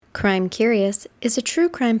Crime Curious is a true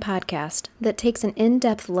crime podcast that takes an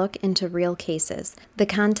in-depth look into real cases. The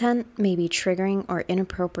content may be triggering or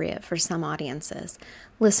inappropriate for some audiences.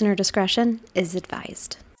 Listener discretion is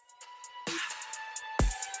advised.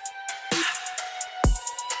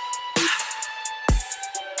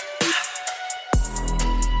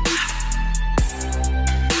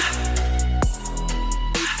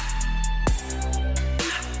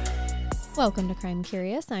 Welcome to Crime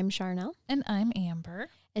Curious. I'm Charnel. And I'm Amber.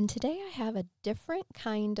 And today I have a different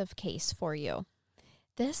kind of case for you.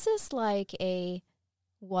 This is like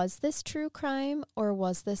was this true crime or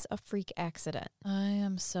was this a freak accident? I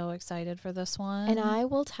am so excited for this one. And I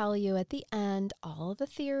will tell you at the end all of the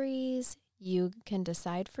theories. You can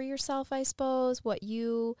decide for yourself, I suppose, what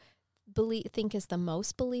you think is the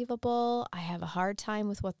most believable. I have a hard time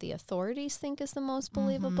with what the authorities think is the most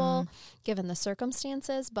believable, given the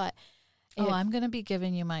circumstances, but I'm going to be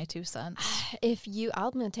giving you my 2 cents.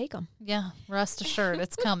 I'm going to take them. Yeah, rest assured,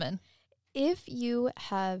 it's coming. If you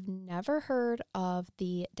have never heard of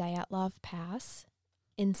the Dyatlov Pass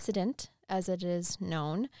incident, as it is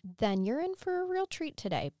known, then you're in for a real treat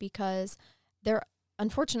today because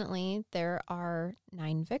unfortunately, there are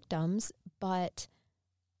 9 victims, but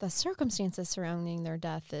the circumstances surrounding their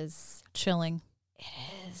death is chilling.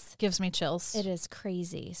 It is. Gives me chills. It is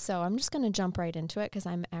crazy. So I'm just going to jump right into it because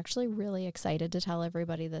I'm actually really excited to tell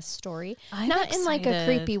everybody this story. Not in like a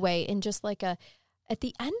creepy way, in just like at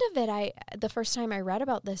the end of it, the first time I read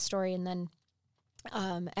about this story and then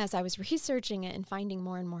as I was researching it and finding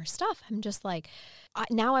more and more stuff, I'm just like,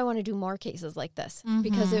 now I want to do more cases like this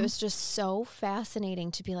because it was just so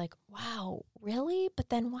fascinating to be like, wow, really? But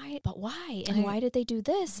then why? But why? And why did they do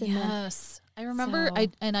this? And yes. I remember,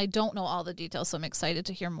 I don't know all the details, so I'm excited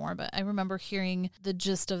to hear more, but I remember hearing the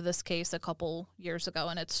gist of this case a couple years ago,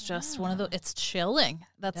 and it's just it's chilling.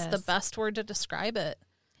 That's the best word to describe it.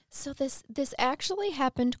 So this actually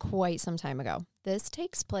happened quite some time ago. This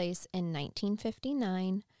takes place in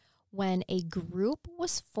 1959 when a group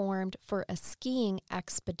was formed for a skiing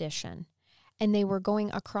expedition, and they were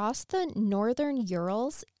going across the northern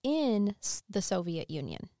Urals in the Soviet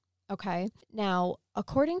Union. Okay. Now,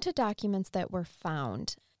 according to documents that were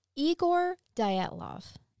found, Igor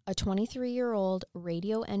Dyatlov, a 23-year-old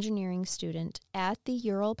radio engineering student at the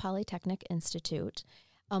Ural Polytechnic Institute,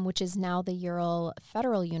 which is now the Ural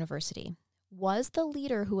Federal University, was the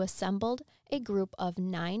leader who assembled a group of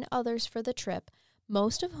 9 others for the trip,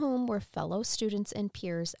 most of whom were fellow students and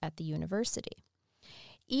peers at the university.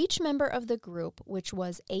 Each member of the group, which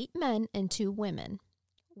was 8 men and 2 women,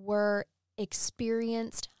 were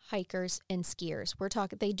experienced hikers and skiers.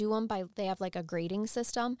 They have like a grading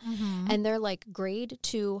system, and they're like grade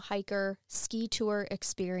 2 hiker ski tour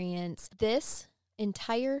experience. This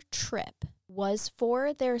entire trip was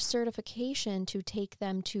for their certification to take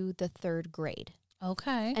them to the 3rd grade.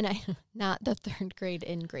 Okay. And not the 3rd grade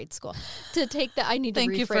in grade school. To take I need to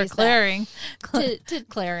rephrase that. Thank you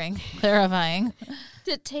for clarifying.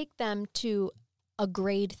 To take them to a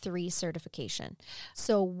grade 3 certification.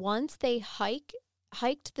 So once they hiked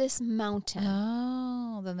this mountain.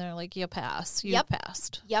 Oh, then they're like, you passed.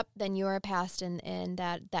 Passed. Yep, then you are passed, and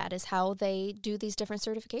that is how they do these different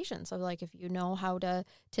certifications. So like if you know how to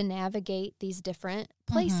navigate these different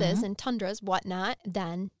places and tundras, whatnot,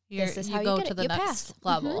 then this is how you get to it. The you next pass.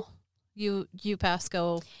 level. You pass,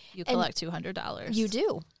 you collect $200. You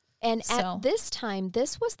do. And at this time,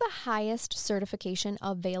 this was the highest certification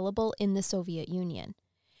available in the Soviet Union.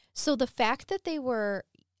 So the fact that they were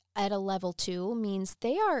at a level 2 means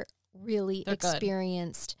they are really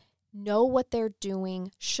experienced, know what they're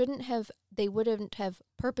doing, they wouldn't have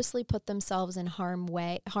purposely put themselves in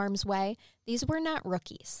harm's way. These were not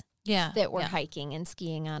rookies that were hiking and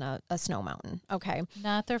skiing on a snow mountain. Okay.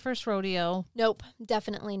 Not their first rodeo. Nope,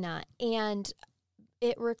 definitely not. And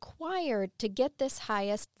it required, to get this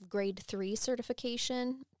highest grade 3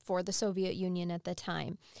 certification for the Soviet Union at the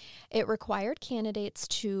time, it required candidates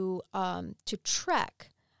to trek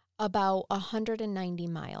about 190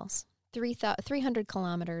 miles, 300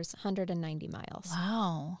 kilometers, 190 miles.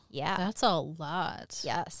 Wow. Yeah. That's a lot.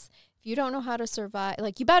 Yes. If you don't know how to survive,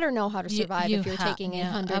 you better know how to survive if you're taking a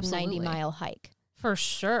 190-mile hike. For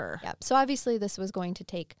sure. Yep. So obviously this was going to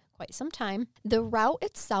take quite some time. The route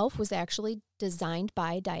itself was actually designed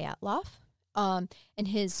by Dyatlov and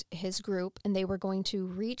his group, and they were going to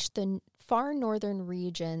reach the far northern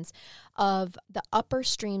regions of the upper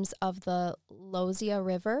streams of the Lozia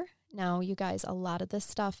River. Now, you guys, a lot of this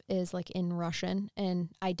stuff is like in Russian, and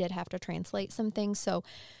I did have to translate some things, so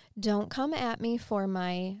don't come at me for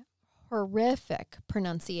my horrific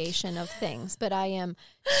pronunciation of things, but I am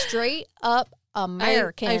straight up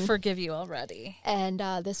American. I forgive you already. And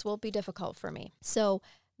this will be difficult for me. So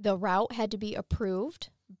the route had to be approved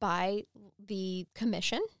by the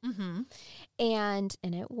commission. Mm-hmm. And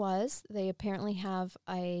it was. They apparently have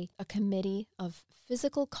a committee of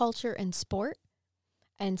physical culture and sport.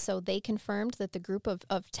 And so they confirmed that the group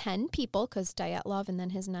of 10 people, because Dyatlov and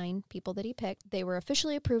then his 9 people that he picked, they were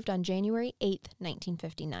officially approved on January 8th,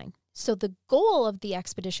 1959. So the goal of the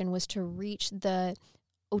expedition was to reach the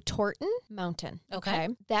Otorten Mountain. Okay.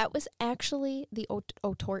 That was actually the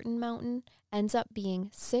Otorten Mountain ends up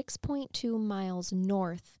being 6.2 miles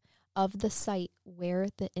north of the site where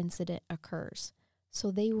the incident occurs.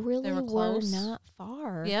 So they really were not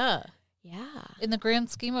far. Yeah. Yeah. In the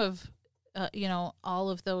grand scheme of all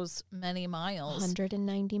of those many miles.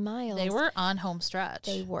 190 miles. They were on home stretch.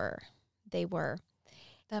 They were.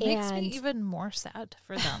 That makes me even more sad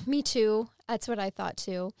for them. Me too. That's what I thought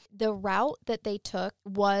too. The route that they took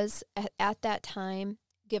was, at that time,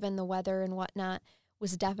 given the weather and whatnot,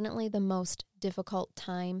 was definitely the most difficult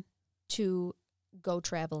time to go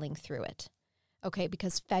traveling through it. Okay,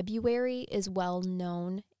 because February is well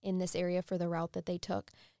known in this area for the route that they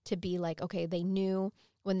took to be like, okay, they knew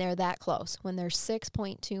when they're that close, when they're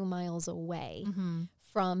 6.2 miles away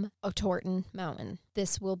from Otorten Mountain,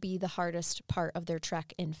 this will be the hardest part of their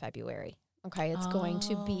trek in February. Okay, it's going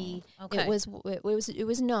to be. Okay. It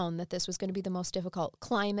was known that this was going to be the most difficult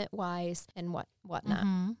climate wise and whatnot.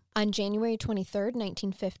 Mm-hmm. On January 23rd,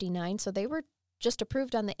 1959, so they were just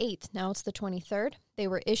approved on the 8th. Now it's the 23rd. They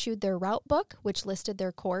were issued their route book, which listed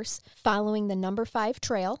their course following the number 5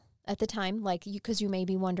 trail. At the time, because you may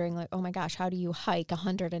be wondering, like, oh my gosh, how do you hike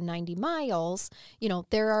 190 miles?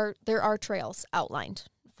 There are trails outlined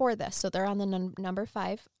for this. So they're on the number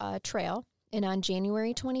 5 trail. And on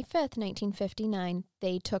January 25th, 1959,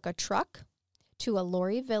 they took a truck to a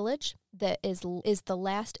Lori village that is the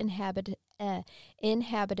last inhabited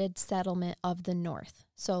settlement of the North.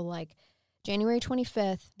 So January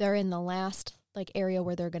 25th, they're in the last area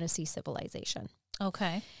where they're going to see civilization.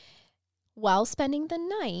 Okay. While spending the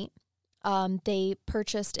night, they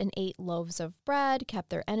purchased and ate loaves of bread, kept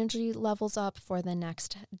their energy levels up for the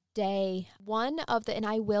next day. And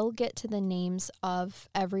I will get to the names of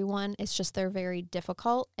everyone, it's just they're very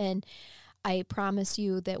difficult. And I promise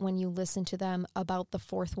you that when you listen to them about the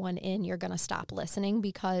 4th one in, you're going to stop listening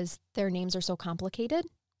because their names are so complicated.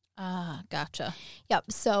 Gotcha.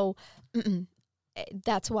 Yep. So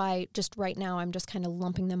that's why just right now I'm just kind of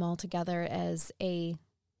lumping them all together as a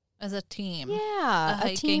team. Yeah. A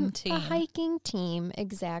hiking team. A hiking team,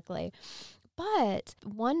 exactly. But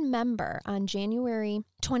one member on January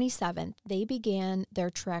 27th, they began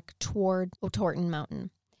their trek toward Otorten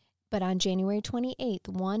Mountain. But on January 28th,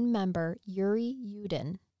 one member, Yuri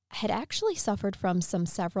Yudin, had actually suffered from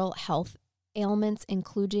several health ailments,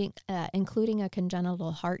 including a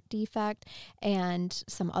congenital heart defect and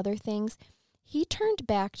some other things. He turned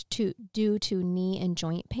back due to knee and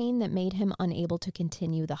joint pain that made him unable to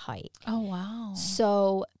continue the hike. Oh, wow.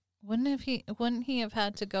 So wouldn't he have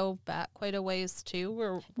had to go back quite a ways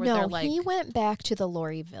too? No, he went back to the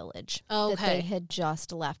Lori village that they had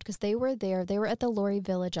just left because they were there. They were at the Lori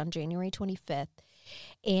village on January 25th.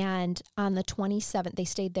 And on the 27th, they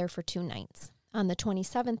stayed there for 2 nights. On the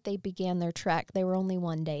 27th, they began their trek. They were only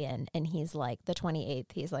 1 day in, and he's like, the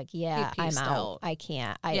 28th, he's like, yeah, I'm out. I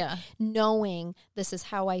can't. Knowing this is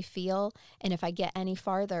how I feel, and if I get any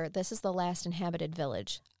farther, this is the last inhabited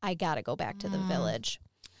village. I got to go back to the village.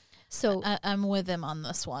 So I'm with him on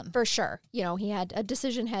this one. For sure. He had a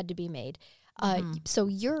decision had to be made. So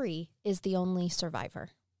Yuri is the only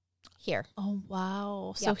survivor here. Oh,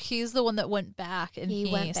 wow. Yep. So he's the one that went back and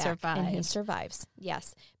he went back survived. And he survives.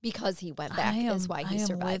 Yes. Because he went back is why he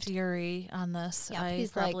survived. I am with Yuri on this. Yep,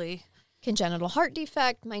 he's probably congenital heart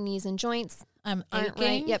defect, my knees and joints aren't aching.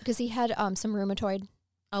 Right. Yep, because he had some rheumatoid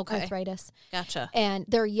arthritis. Gotcha. And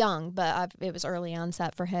they're young, but it was early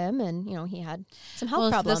onset for him, and he had some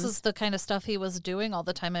health problems. If this is the kind of stuff he was doing all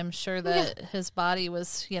the time, I'm sure that his body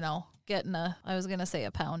was, getting I was going to say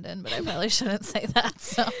a pound in, but I probably shouldn't say that.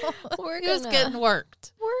 So he was getting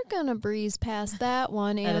worked. We're going to breeze past that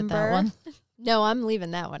one, Amber. Edit that one. No, I'm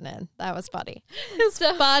leaving that one in. That was funny. His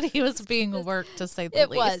body was being worked, to say the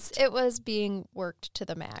least. It was being worked to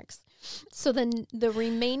the max. So then the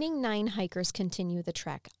remaining 9 hikers continue the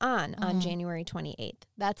trek on January 28th.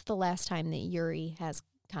 That's the last time that Yuri has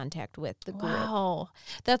contact with the group. Wow.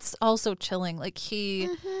 That's also chilling.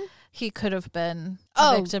 He could have been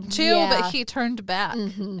a victim too, but he turned back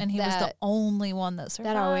and he was the only one that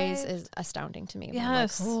survived. That always is astounding to me.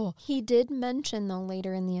 Yes. He did mention, though,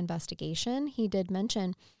 later in the investigation,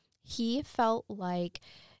 he felt like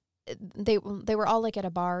they were all like at a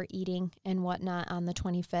bar eating and whatnot on the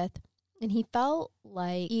 25th. And he felt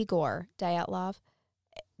like Igor Dyatlov,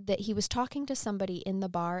 that he was talking to somebody in the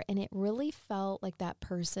bar, and it really felt like that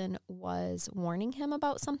person was warning him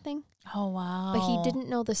about something. Oh, wow. But he didn't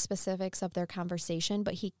know the specifics of their conversation,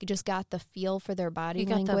 but he just got the feel for their body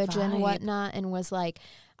language and whatnot, and was like,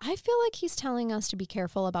 I feel like he's telling us to be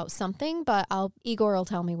careful about something, but Igor will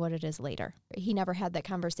tell me what it is later. He never had that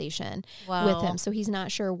conversation with him, so he's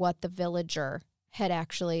not sure what the villager had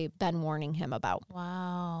actually been warning him about.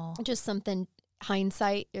 Wow. Just something...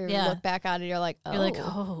 hindsight, you look back on it, you're like,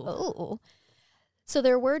 oh. So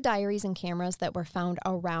there were diaries and cameras that were found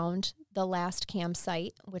around the last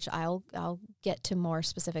campsite, which I'll get to more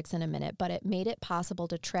specifics in a minute, but it made it possible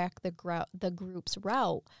to track the group's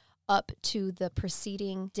route up to the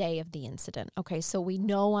preceding day of the incident. Okay, so we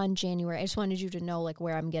know on January, I just wanted you to know like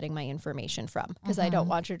where I'm getting my information from, because I don't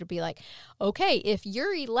want you to be like, okay, if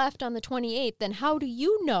Yuri left on the 28th, then how do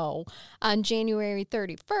you know on January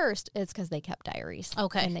 31st? It's because they kept diaries.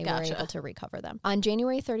 Okay, and they were able to recover them. On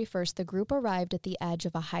January 31st, the group arrived at the edge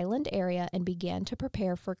of a highland area and began to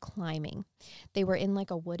prepare for climbing. They were in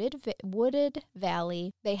like a wooded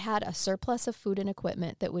valley. They had a surplus of food and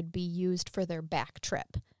equipment that would be used for their back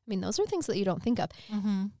trip. I mean, those are things that you don't think of.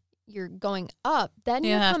 Mm-hmm. You're going up, then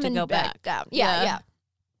you're coming back down. Yeah.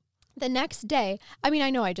 The next day, I mean, I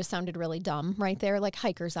know I just sounded really dumb right there. Like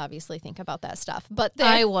hikers obviously think about that stuff, but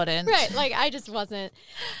I wouldn't. Right. Like I just wasn't.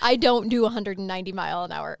 I don't do 190 mile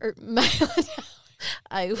an hour.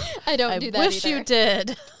 I don't do that. I wish either. You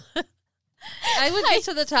did. I would get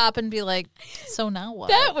to the top and be like, so now what?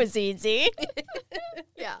 That was easy.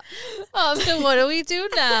 Yeah. So what do we do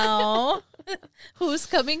now? Who's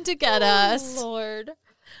coming to get us? Lord.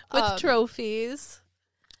 With trophies.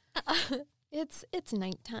 It's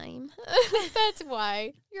nighttime. That's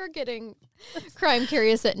why you're getting crime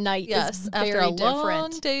curious at night. Yes, is after very a different. long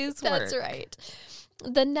day's work. That's right.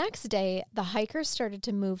 The next day, the hikers started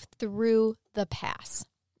to move through the pass,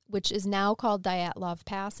 which is now called Dyatlov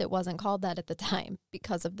Pass. It wasn't called that at the time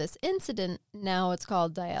because of this incident. Now it's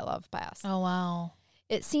called Dyatlov Pass. Oh, wow.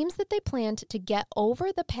 It seems that they planned to get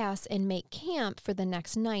over the pass and make camp for the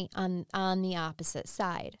next night on the opposite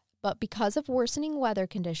side. But because of worsening weather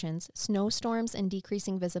conditions, snowstorms, and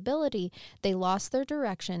decreasing visibility, they lost their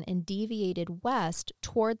direction and deviated west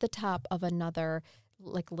toward the top of another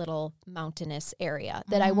like little mountainous area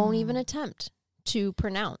that I won't even attempt to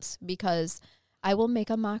pronounce because I will make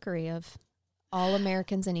a mockery of all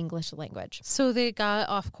Americans in English language. So they got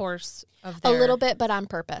off course of a little bit, but on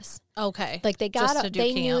purpose. Okay. Like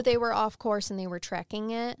they knew they were off course and they were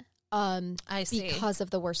tracking it. I see. Because of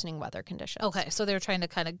the worsening weather conditions. Okay, so they were trying to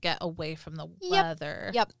kind of get away from the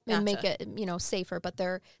weather. Yep, and make it, safer, but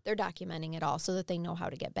they're documenting it all so that they know how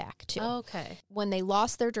to get back too. Okay. When they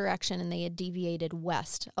lost their direction and they had deviated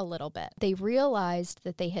west a little bit, they realized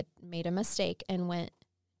that they had made a mistake and went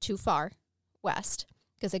too far west.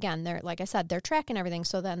 Because again, like I said, they're tracking everything.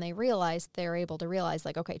 So then they're able to realize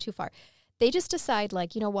like, okay, too far. They just decide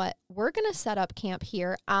like, you know what, we're going to set up camp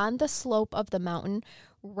here on the slope of the mountain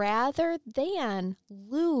rather than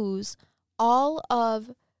lose all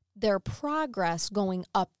of their progress going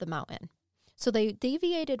up the mountain. So they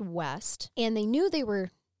deviated west and they knew they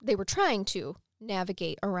were trying to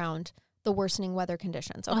navigate around the worsening weather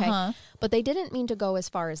conditions. Okay. But they didn't mean to go as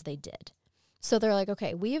far as they did. So they're like,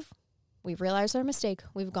 okay, we've realized our mistake.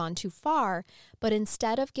 We've gone too far. But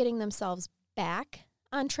instead of getting themselves back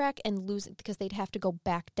on track and lose it, because they'd have to go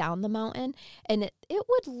back down the mountain, and it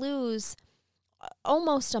would lose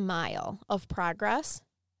almost a mile of progress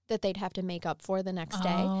that they'd have to make up for the next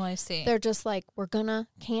day. Oh, I see. They're just like, we're going to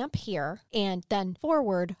camp here and then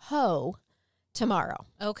forward tomorrow.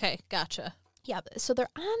 Okay, gotcha. Yeah, so they're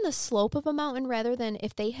on the slope of a mountain rather than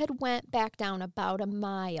if they had went back down about a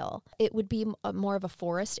mile, it would be more of a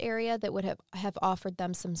forest area that would have offered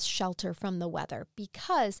them some shelter from the weather,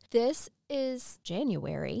 because this is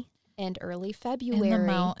January and early February. In the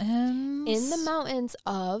mountains? In the mountains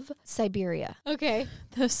of Siberia. Okay.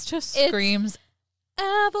 This just screams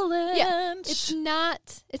avalanche. Yeah,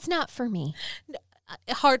 it's not for me.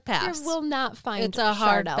 Hard pass. You will not find it's a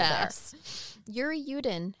hard Chardell pass. There. Yuri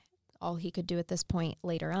Yudin, all he could do at this point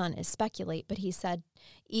later on is speculate, but he said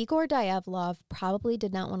Igor Dyatlov probably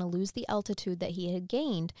did not want to lose the altitude that he had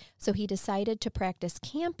gained, so he decided to practice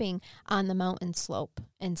camping on the mountain slope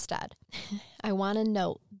instead. I want to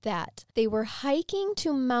note that they were hiking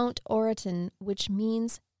to Mount Oraton, which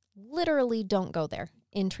means literally don't go there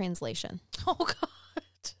in translation. Oh,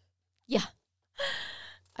 God. Yeah.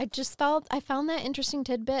 I found that interesting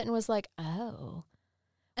tidbit and was like, oh.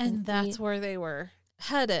 And that's where they were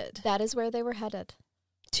headed. That is where they were headed.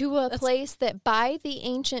 to a place that by the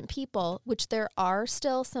ancient people, which there are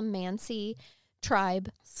still some Mansi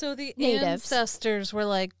tribe. So the natives. ancestors were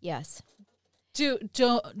like, yes,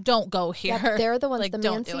 don't go here. Yep, they're the ones. Like, the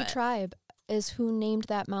don't do Mansi it. tribe is who named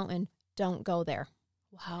that mountain. Don't go there.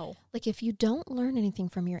 Wow. Like if you don't learn anything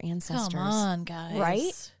from your ancestors, Come on, guys.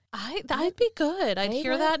 right? I'd be good. I'd They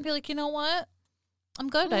hear would. that and be like, you know what? I'm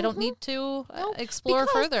good. I don't need to No, explore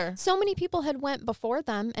because further. So many people had went before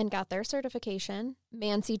them and got their certification.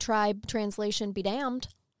 Mansi tribe translation be damned.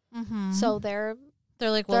 Mm-hmm. So they're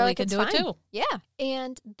They're like, well, we can it's do it fine. too. Yeah.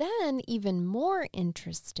 And then even more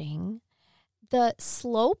interesting, the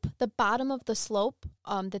slope, the bottom of the slope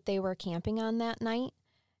that they were camping on that night,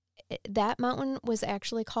 that mountain was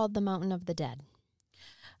actually called the Mountain of the Dead.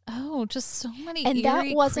 Oh, just so many And that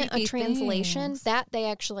eerie, wasn't a creepy translation. things. That they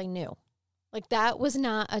actually knew. Like that wasn't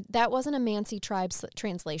a Mansi tribe's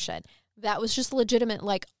translation. That was just legitimate,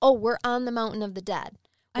 like, oh, we're on the Mountain of the Dead.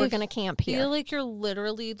 We're going to camp here. I feel like you're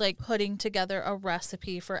literally like putting together a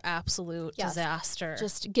recipe for absolute disaster.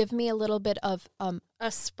 Just give me a little bit of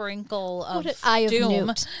a sprinkle of eye of doom.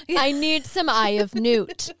 newt. I need some eye of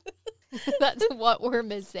newt. That's what we're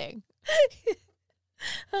missing.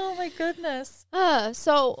 Oh my goodness.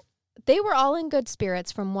 So they were all in good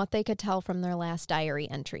spirits from what they could tell from their last diary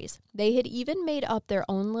entries. They had even made up their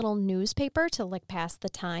own little newspaper to like pass the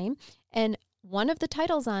time. And one of the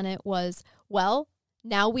titles on it was, well,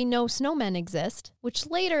 now we know snowmen exist, which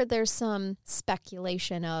later there's some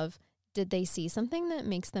speculation of, did they see something that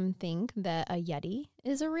makes them think that a Yeti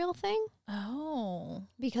is a real thing? Oh.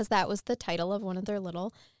 Because that was the title of one of their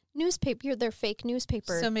little newspaper, their fake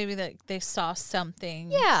newspaper. So maybe that they saw something.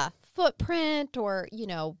 Yeah, footprint or,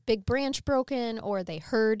 big branch broken, or they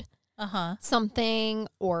heard something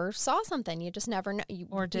or saw something. You just never know.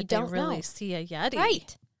 Or did they really see a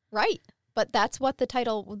Yeti? Right. But that's what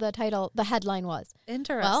the headline was.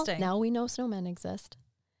 Interesting. Well, now we know snowmen exist.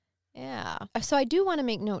 Yeah. So I do want to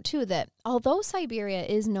make note, too, that although Siberia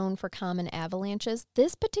is known for common avalanches,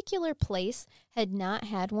 this particular place had not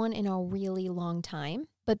had one in a really long time.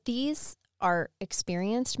 But these are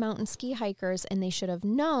experienced mountain ski hikers, and they should have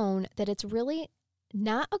known that it's really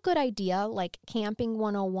not a good idea, like camping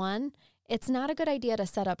 101. It's not a good idea to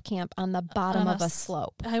set up camp on the bottom of a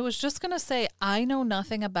slope. I was just going to say, I know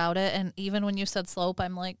nothing about it. And even when you said slope,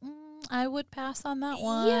 I'm like, I would pass on that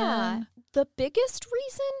one. Yeah. The biggest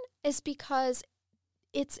reason is because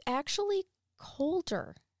it's actually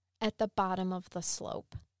colder at the bottom of the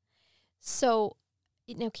slope. So,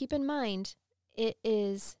 keep in mind, this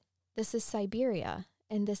is Siberia,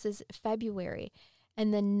 and this is February.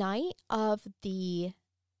 And the night of the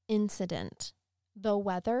incident, the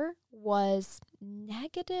weather was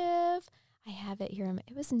negative. I have it here.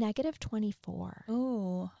 It was negative 24.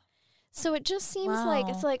 Ooh. So it just seems like,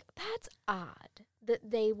 it's like, that's odd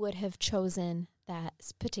that they would have chosen that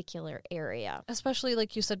particular area. Especially,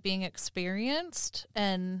 like you said, being experienced,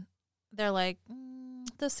 and they're like,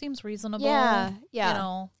 this seems reasonable.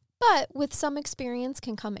 Yeah. But with some experience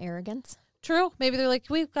can come arrogance. True. Maybe they're like,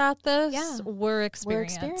 we've got this. Yeah. We're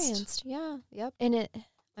experienced. Yeah. Yep. And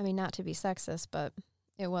not to be sexist, but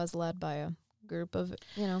it was led by a group of,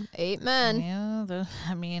 8 men. Yeah.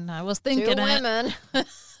 I was thinking 2 women.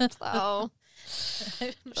 So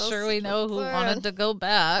I'm sure we know who wanted to go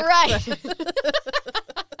back. Right.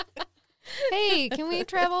 Hey, can we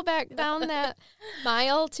travel back down that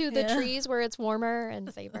mile to the trees where it's warmer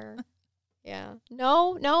and safer? Yeah.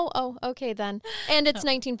 No. Oh, okay then. And it's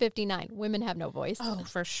 1959. Women have no voice. Oh,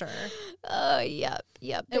 for sure. Yep.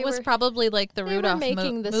 It was probably like the Rudolph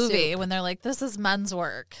making the movie soup. when they're like, this is men's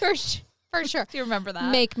work. For sure. Do you remember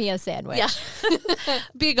that? Make me a sandwich. Yeah.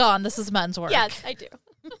 Be gone. This is men's work. Yes, I do.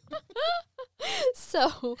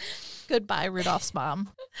 So, goodbye, Rudolph's mom.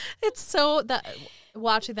 It's so that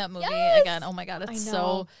watching that movie again. Oh my God. It's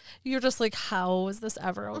so, you're just like, how is this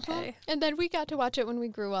ever okay? And then we got to watch it when we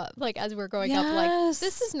grew up, like as we're growing up, like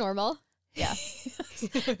this is normal. Yeah.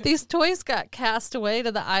 These toys got cast away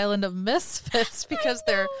to the island of misfits because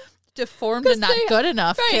they're deformed and not good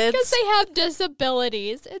enough, kids. Because they have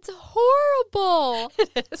disabilities. It's horrible.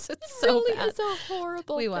 It is. It's so really bad. Is a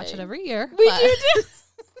horrible We watch it every year. We do.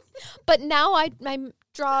 But now I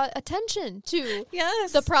draw attention to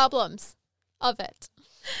the problems of it.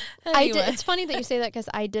 Anyway. It's funny that you say that because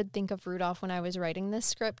I did think of Rudolph when I was writing this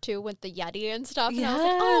script too, with the Yeti and stuff. And I was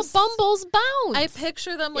like, oh, Bumbles bounce. I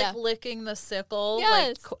picture them like licking the sickle,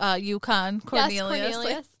 like Yukon Cornelius. Yes,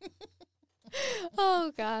 Cornelius.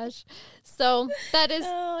 Oh gosh. So that is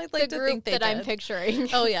the group that I'm picturing.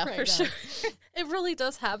 Oh yeah, right for sure. It really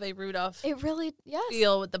does have a Rudolph. It really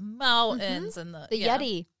feel with the mountains and the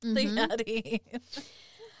Yeti. The Yeti.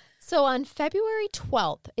 So on February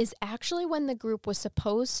 12th is actually when the group was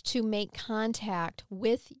supposed to make contact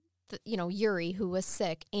with, Yuri, who was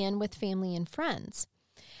sick, and with family and friends.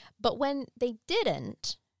 But when they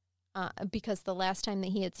didn't, because the last time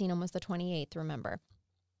that he had seen him was the 28th, remember?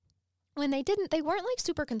 When they didn't, they weren't like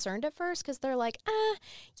super concerned at first because they're like,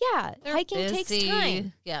 they're hiking busy. Takes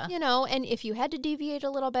time. Yeah. And if you had to deviate a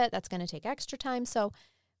little bit, that's going to take extra time. So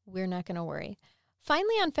we're not going to worry.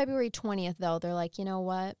 Finally, on February 20th, though, they're like, you know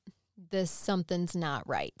what? Something's not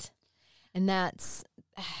right. And that's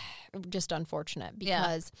just unfortunate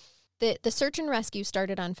because the search and rescue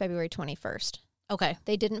started on February 21st. Okay.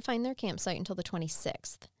 They didn't find their campsite until the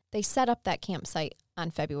 26th. They set up that campsite on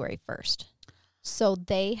February 1st. So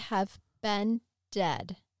they have been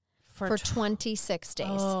dead for 26 days.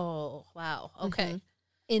 Oh, wow. Okay. Mm-hmm.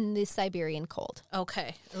 In the Siberian cold.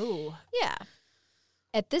 Okay. Ooh. Yeah.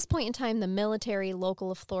 At this point in time, the military,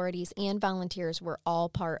 local authorities, and volunteers were all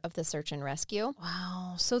part of the search and rescue.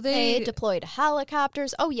 Wow. So they deployed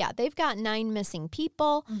helicopters. Oh, yeah. They've got 9 missing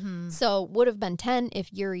people. Mm-hmm. So would have been 10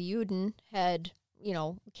 if Yuri Yudin had...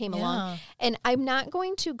 came along. And I'm not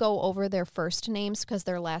going to go over their first names because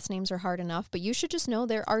their last names are hard enough, but you should just know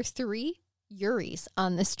there are 3 Yuris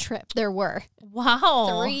on this trip. There were.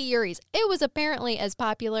 Wow. 3 Yuris. It was apparently as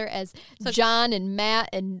popular as John and Matt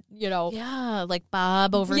and, Yeah, like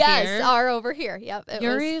Bob over here. Yes, are over here. Yep.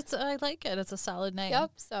 Yuri, I like it. It's a solid name.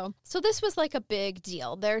 Yep. So this was like a big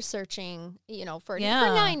deal. They're searching, for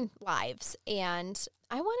 9 lives. And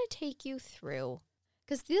I want to take you through...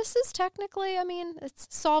 because this is technically, it's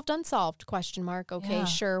solved, unsolved, ? Okay,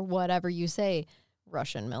 sure, whatever you say,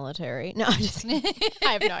 Russian military. No, I'm just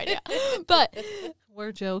I have no idea. But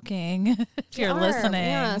we're joking if you're listening.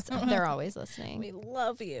 Yes, they're always listening. We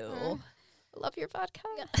love you. I love your vodka.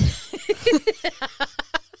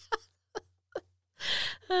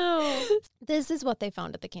 This is what they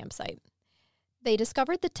found at the campsite. They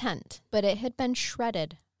discovered the tent, but it had been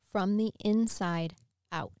shredded from the inside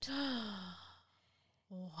out.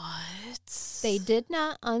 What? They did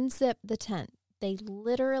not unzip the tent. They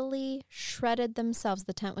literally shredded themselves.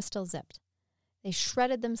 The tent was still zipped. They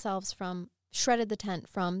shredded the tent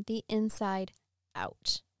from the inside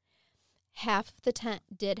out. Half the tent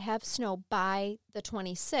did have snow by the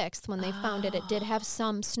 26th. When they found it, it did have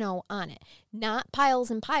some snow on it. Not piles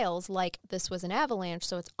and piles like this was an avalanche,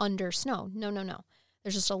 so it's under snow. No.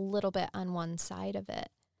 There's just a little bit on one side of it.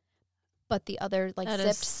 But the other,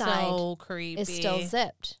 zipped side is still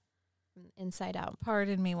zipped inside out.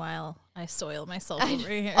 Pardon me while I soil myself over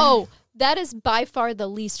here. Oh, that is by far the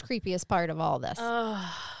least creepiest part of all this.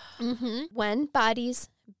 When bodies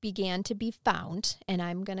began to be found, and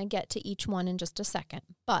I'm going to get to each one in just a second,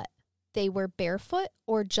 but they were barefoot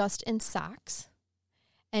or just in socks,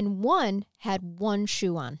 and one had 1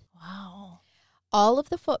 shoe on. Wow. All of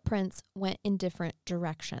the footprints went in different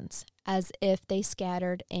directions, as if they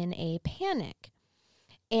scattered in a panic.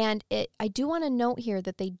 And I do want to note here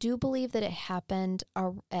that they do believe that it happened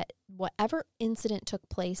at whatever incident took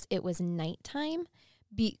place, it was nighttime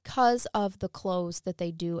because of the clothes that they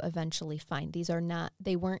do eventually find.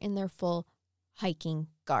 They weren't in their full hiking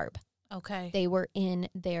garb. Okay. They were in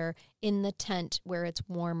the tent where it's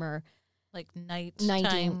warmer. Like nighty night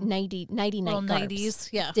nighties.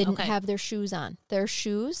 Yeah. Didn't have their shoes on. Their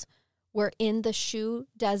shoes were in the shoe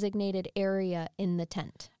designated area in the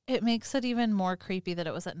tent. It makes it even more creepy that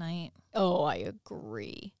it was at night. Oh, I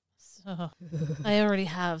agree. So, I already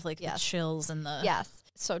have the chills and the... Yes.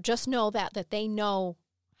 So just know that they know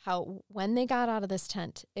how, when they got out of this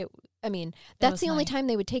tent, that's the only time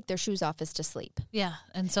they would take their shoes off is to sleep. Yeah.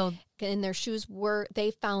 And their shoes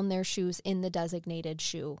they found their shoes in the designated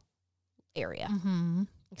shoe area. Mm-hmm.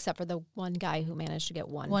 Except for the one guy who managed to get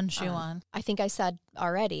one shoe on. I think I said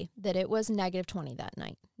already that it was -20 that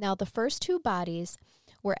night. Now, the first 2 bodies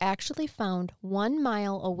were actually found 1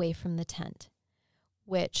 mile away from the tent,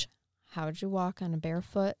 which, how would you walk on a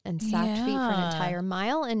barefoot and socked feet for an entire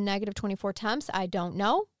mile in -24 temps? I don't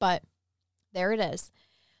know, but there it is.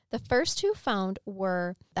 The first 2 found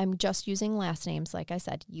were, I'm just using last names. Like I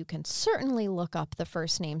said, you can certainly look up the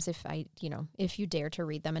first names if you dare to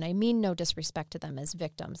read them. And I mean no disrespect to them as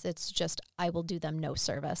victims. It's just, I will do them no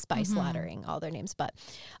service by slaughtering all their names. But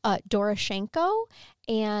Doroshenko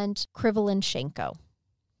and Krivolenchenko.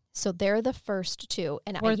 So they're the first 2.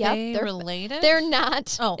 And were they related? They're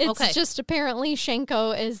not. Oh, okay. It's just apparently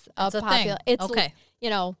Shenko is a popular. It's okay.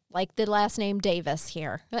 Like the last name Davis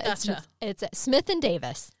here. Gotcha. It's Smith and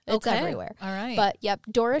Davis. It's everywhere. All right. But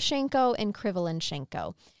Doroshenko and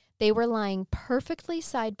Krivolenchenko. They were lying perfectly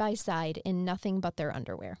side by side in nothing but their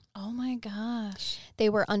underwear. Oh my gosh. They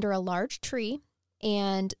were under a large tree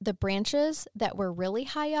And the branches that were really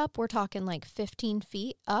high up, we're talking like 15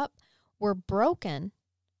 feet up, were broken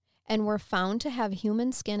and were found to have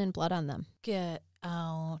human skin and blood on them. Get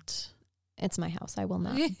out. It's my house. I will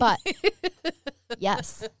not. But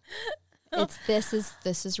yes, this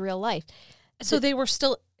is real life. So they were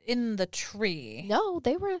still in the tree. No,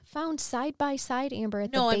 they were found side by side, Amber,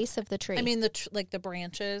 at the base of the tree. I mean, the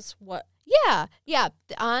branches. What? Yeah.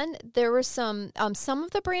 There were some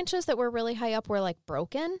of the branches that were really high up were like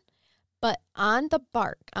broken, but on the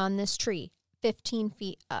bark on this tree, 15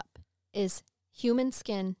 feet up, is human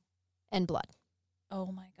skin and blood.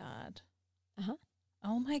 Oh my God. Uh-huh.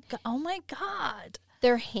 Oh my God. Oh my God.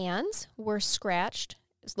 Their hands were scratched,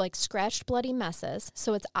 like scratched bloody messes,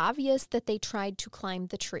 so it's obvious that they tried to climb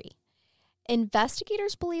the tree.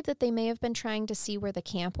 Investigators believe that they may have been trying to see where the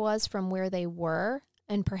camp was from where they were,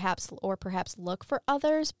 and perhaps look for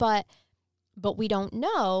others, but we don't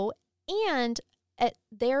know. And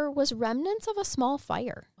there was remnants of a small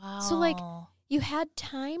fire. Wow. So like you had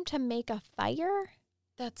time to make a fire.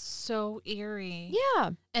 That's so eerie.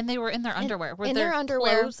 Yeah. And they were in their underwear. Were in their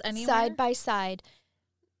underwear, clothes anywhere? side by side.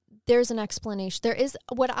 There's an explanation. There is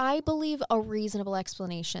what I believe a reasonable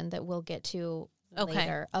explanation that we'll get to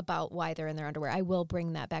later about why they're in their underwear. I will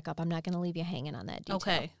bring that back up. I'm not going to leave you hanging on that detail.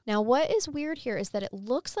 Okay. Now, what is weird here is that it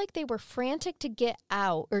looks like they were frantic to get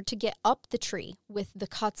out or to get up the tree with the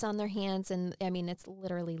cuts on their hands. And I mean, it's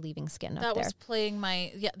literally leaving skin up there.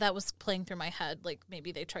 That was playing through my head. Like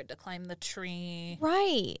maybe they tried to climb the tree.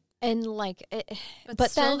 Right. And like,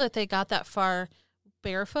 but still that they got that far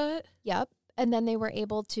barefoot. Yep. And then they were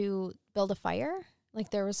able to build a fire. Like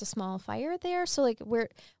there was a small fire there. So like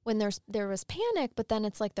when there was panic, but then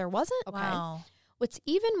it's like there wasn't. Okay. Wow. What's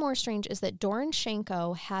even more strange is that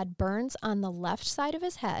Doroschenko had burns on the left side of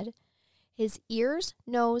his head. His ears,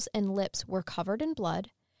 nose, and lips were covered in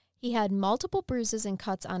blood. He had multiple bruises and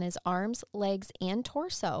cuts on his arms, legs, and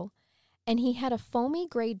torso. And he had a foamy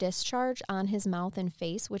gray discharge on his mouth and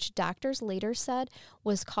face, which doctors later said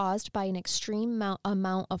was caused by an extreme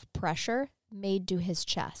amount of pressure made to his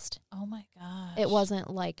chest. Oh my gosh. It wasn't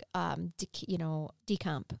like,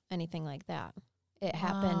 decomp, anything like that. It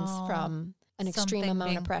happens from an extreme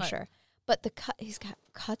amount of pressure. But he's got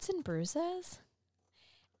cuts and bruises,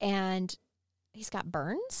 and he's got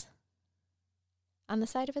burns on the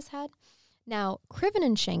side of his head. Now,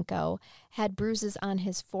 Krivonishenko had bruises on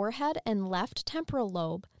his forehead and left temporal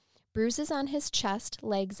lobe, bruises on his chest,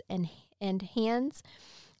 legs, and hands,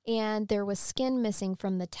 and there was skin missing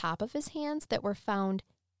from the top of his hands that were found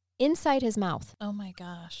inside his mouth. Oh my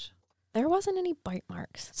gosh. There wasn't any bite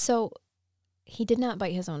marks. So he did not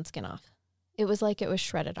bite his own skin off. It was like it was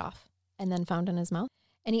shredded off and then found in his mouth.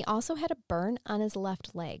 And he also had a burn on his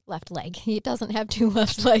left leg. He doesn't have two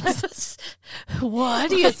left legs.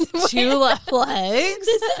 What? He has two left legs?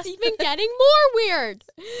 This is even getting more weird.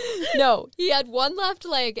 No, he had one left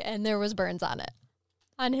leg and there was burns on it.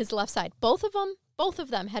 On his left side. Both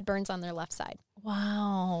of them had burns on their left side.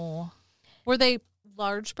 Wow. Were they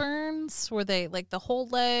large burns? Were they like the whole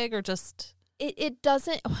leg or just... It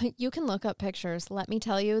doesn't, you can look up pictures. Let me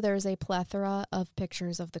tell you, there's a plethora of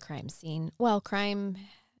pictures of the crime scene. Well, crime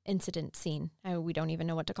incident scene. We don't even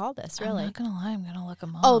know what to call this, really. I'm not going to lie. I'm going to look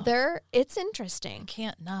them up. Oh, it's interesting. I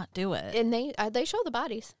can't not do it. And they show the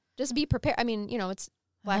bodies. Just be prepared. I mean, it's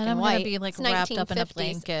black and I'm white. I'm going to be like wrapped up in a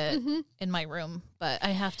blanket in my room, but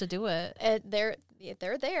I have to do it. They're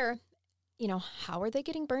there. How are they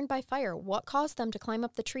getting burned by fire? What caused them to climb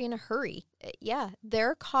up the tree in a hurry? Yeah,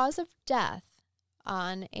 their cause of death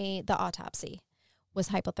on the autopsy was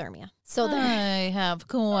hypothermia. So I have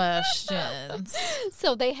questions.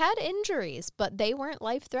 So they had injuries, but they weren't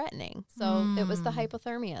life-threatening. So it was the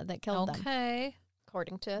hypothermia that killed them. Okay.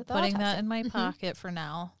 According to the Putting autopsy. that in my pocket for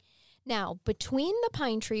now. Now, between the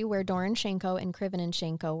pine tree where Doroschenko and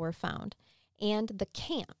Krivonishenko were found and the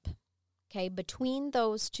camp, between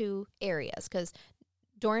those two areas, because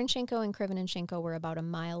Doroschenko and Krivonishenko were about a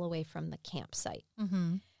mile away from the campsite.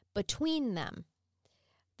 Mm-hmm. Between them,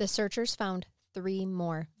 the searchers found 3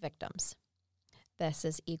 more victims. This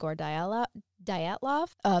is Igor Dyatlov,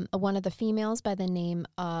 one of the females by the name,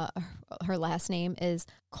 her last name is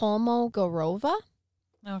Kolmogorova.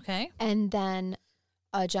 Okay. And then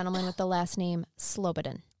a gentleman with the last name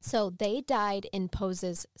Slobodin. So they died in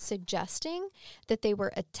poses suggesting that they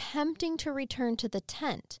were attempting to return to the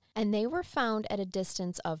tent, and they were found at a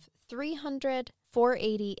distance of 300,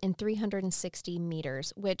 480, and 360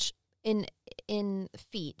 meters, which in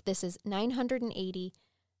feet, this is 980,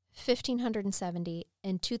 1,570,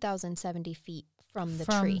 and 2,070 feet from the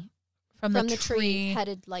tree. From the tree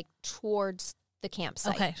headed like towards the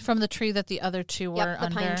campsite. Okay, from the tree that the other two were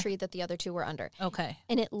under. The pine tree that the other two were under. Okay.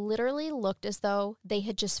 And it literally looked as though they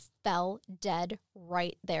had just fell dead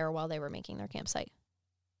right there while they were making their campsite.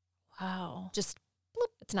 Wow. Just bloop.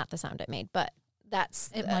 It's not the sound it made, but that's...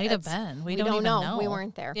 It might have been. We don't even know. We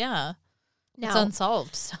weren't there. Yeah. Now, it's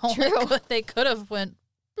unsolved. So true. They could have went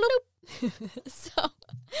bloop. So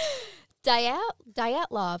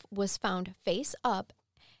Dyatlov was found face up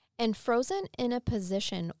and frozen in a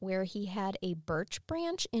position where he had a birch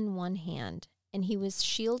branch in one hand and he was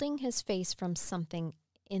shielding his face from something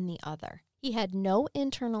in the other. He had no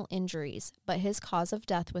internal injuries, but his cause of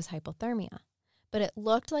death was hypothermia. But it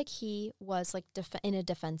looked like he was like in a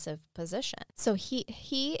defensive position. So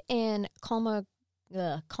he and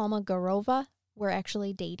Kolmogorova were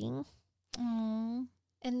actually dating. Mm.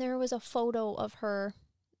 And there was a photo of her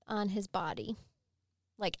on his body,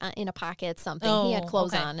 like in a pocket, something. He had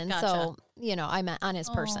clothes on. And so, I meant on his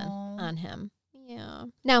person, on him. Yeah.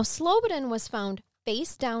 Now, Slobodin was found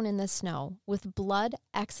face down in the snow with blood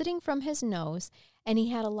exiting from his nose, and he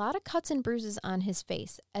had a lot of cuts and bruises on his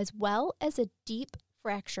face, as well as a deep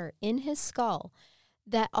fracture in his skull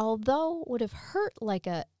that, although would have hurt like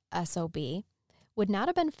a SOB, would not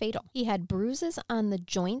have been fatal. He had bruises on the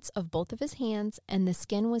joints of both of his hands, and the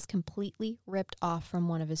skin was completely ripped off from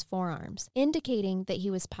one of his forearms, indicating that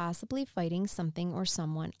he was possibly fighting something or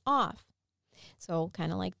someone off. So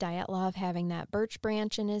kind of like Dyatlov having that birch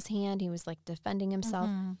branch in his hand, he was like defending himself.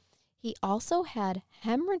 Mm-hmm. He also had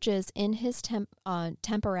hemorrhages in his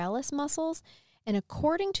temporalis muscles, and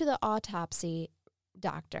according to the autopsy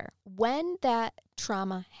doctor, when that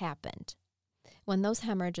trauma happened, when those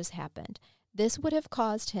hemorrhages happened, this would have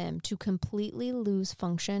caused him to completely lose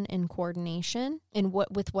function and coordination, and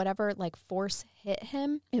with whatever like force hit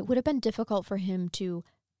him, it would have been difficult for him to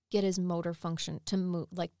get his motor function to move,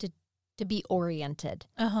 like to be oriented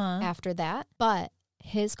after that. But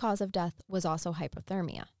his cause of death was also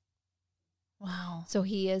hypothermia. Wow. So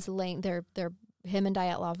he is laying there. They're him and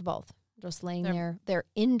Dyatlov both just laying there. They're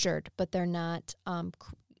injured, but they're not.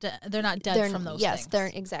 They're not dead from those things. Yes,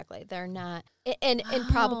 they're not. And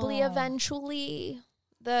probably eventually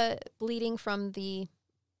the bleeding from the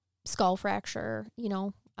skull fracture,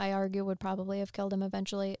 I argue would probably have killed him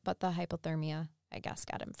eventually, but the hypothermia, I guess,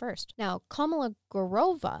 got him first. Now,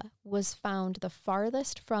 Kolmogorova was found the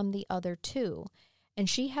farthest from the other two, and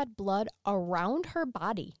she had blood around her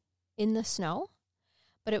body in the snow,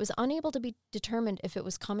 but it was unable to be determined if it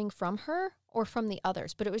was coming from her or from the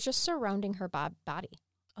others, but it was just surrounding her body.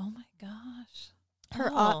 Oh my gosh.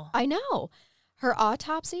 I know. Her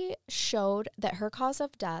autopsy showed that her cause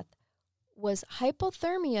of death was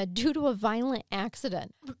hypothermia due to a violent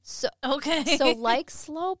accident. So like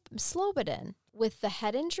Slobodin, with the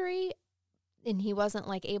head injury, and he wasn't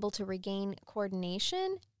like able to regain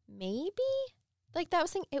coordination, maybe? Like that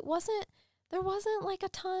was there wasn't like a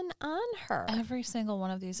ton on her. Every single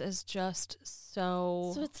one of these is just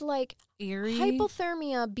so it's like eerie.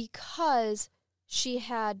 Hypothermia because she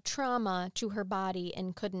had trauma to her body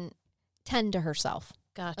and couldn't tend to herself.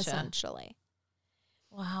 Gotcha. Essentially.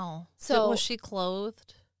 Wow. So was she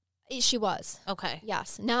clothed? She was. Okay.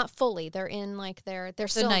 Yes. Not fully. They're in like they're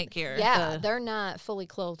still night gear. Yeah. They're not fully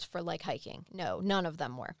clothed for like hiking. No, none of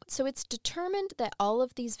them were. So it's determined that all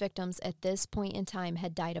of these victims at this point in time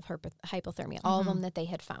had died of hypothermia. Mm-hmm. All of them that they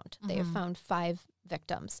had found. Mm-hmm. They have found 5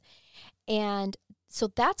 victims. And so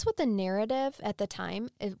that's what the narrative at the time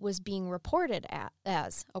it was being reported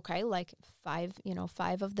as, okay, like 5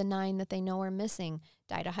 of the 9 that they know are missing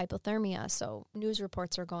died of hypothermia. So news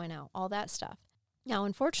reports are going out, all that stuff. Now,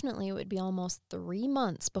 unfortunately, it would be almost 3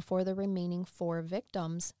 months before the remaining 4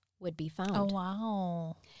 victims would be found. Oh,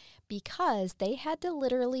 wow. Because they had to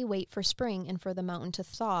literally wait for spring and for the mountain to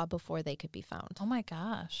thaw before they could be found. Oh, my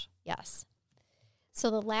gosh. Yes.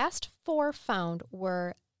 So the last 4 found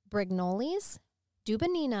were Brignoles,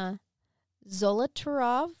 Dubinina,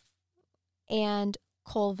 Zolotarov, and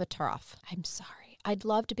Kolvatarov. I'm sorry. I'd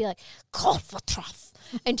love to be like, Kolvatarov,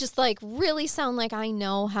 and just like really sound like I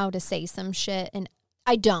know how to say some shit, and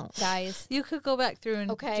I don't, guys. You could go back through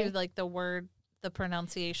and do like the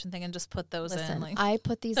pronunciation thing and just put those in. Like I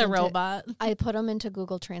put these robot. I put them into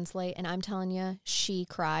Google Translate, and I'm telling you, she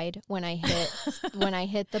cried when I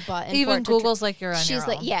hit the button. Even Google's like, you're on your own. She's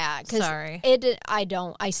like, yeah, because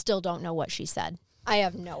I still don't know what she said. I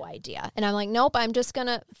have no idea. And I'm like, nope, I'm just going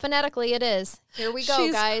to, phonetically it is. Here we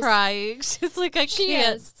go, guys. She's crying. She's like, I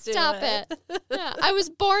can't Stop it. Yeah, I was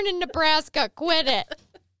born in Nebraska. Quit it.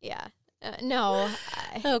 Yeah. No.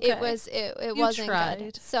 Okay. It wasn't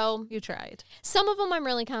good. So you tried. Some of them I'm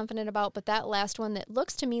really confident about, but that last one that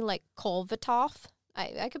looks to me like Kolvatov,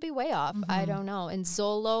 I could be way off. Mm-hmm. I don't know. And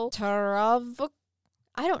Zolotarovka,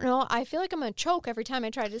 I don't know. I feel like I'm going to choke every time I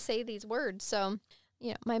try to say these words. So,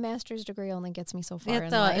 my master's degree only gets me so far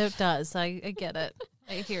in life. It does. I get it.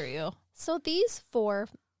 I hear you. So these 4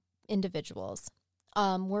 individuals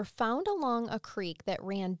were found along a creek that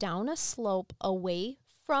ran down a slope away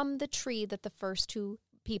from the tree that the first 2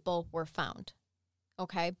 people were found.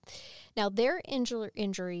 Okay. Now, their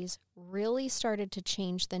injuries really started to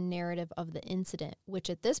change the narrative of the incident, which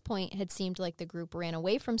at this point had seemed like the group ran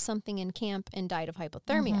away from something in camp and died of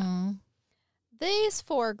hypothermia. Mm-hmm. These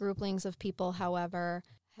 4 grouplings of people, however,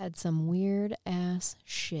 had some weird-ass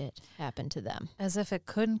shit happen to them. As if it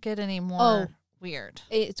couldn't get any more weird.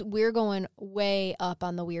 We're going way up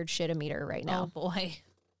on the weird shit-o-meter right now. Oh, boy.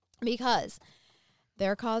 Because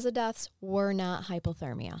their cause of deaths were not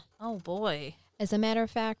hypothermia. Oh, boy. As a matter of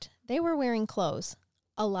fact, they were wearing clothes,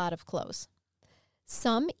 a lot of clothes.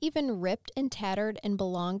 Some even ripped and tattered and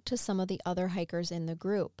belonged to some of the other hikers in the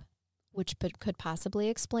group, which could possibly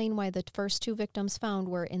explain why the first 2 victims found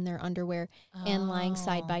were in their underwear and lying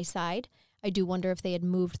side by side. I do wonder if they had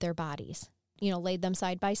moved their bodies, laid them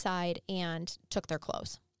side by side and took their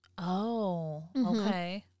clothes. Oh,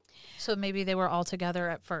 okay. So maybe they were all together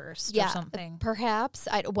at first or something. Perhaps.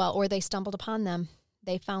 Or they stumbled upon them.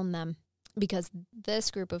 They found them. Because this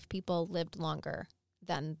group of people lived longer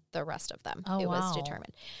than the rest of them. It was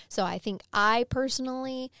determined. So I think I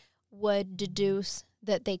personally would deduce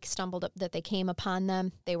that they that they came upon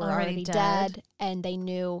them. They were already dead, and they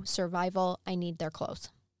knew survival. I need their clothes.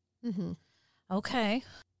 Mm-hmm. Okay.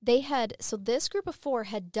 So this group of 4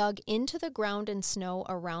 had dug into the ground and snow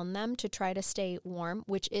around them to try to stay warm,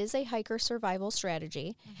 which is a hiker survival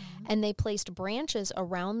strategy. Mm-hmm. And they placed branches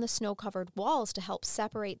around the snow-covered walls to help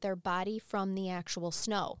separate their body from the actual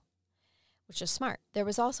snow, which is smart. There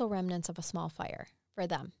was also remnants of a small fire for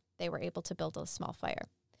them. They were able to build a small fire.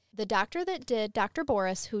 The doctor Dr.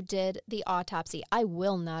 Boris, who did the autopsy, I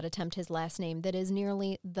will not attempt his last name. That is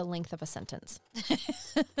nearly the length of a sentence.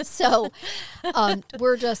 So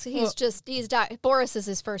Boris is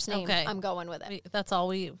his first name. Okay. I'm going with it. That's all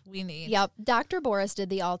we need. Yep. Dr. Boris did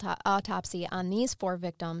the autopsy on these 4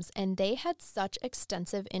 victims, and they had such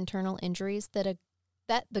extensive internal injuries that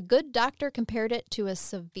the good doctor compared it to a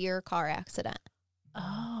severe car accident.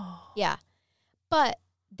 Oh. Yeah. But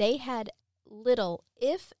they had little,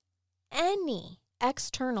 if any,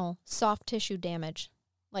 external soft tissue damage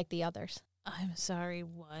like the others. I'm sorry,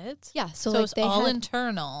 what? Yeah, so it's all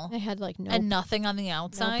internal. They had and nothing on the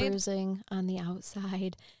outside? No bruising on the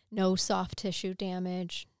outside, no soft tissue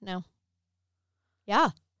damage, no. Yeah,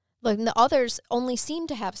 the others only seem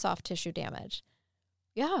to have soft tissue damage.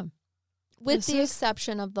 Yeah, with the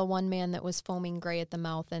exception of the one man that was foaming gray at the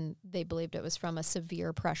mouth, and they believed it was from a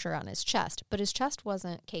severe pressure on his chest, but his chest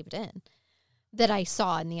wasn't caved in. That I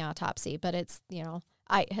saw in the autopsy, but it's,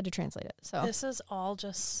 I had to translate it. So this is all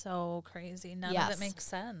just so crazy. None of it makes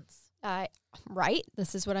sense. Right?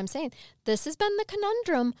 This is what I'm saying. This has been the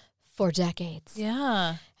conundrum for decades.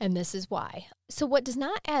 Yeah. And this is why. So what does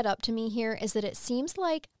not add up to me here is that it seems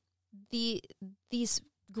like these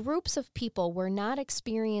groups of people were not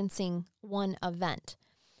experiencing one event.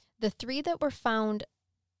 The 3 that were found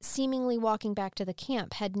seemingly walking back to the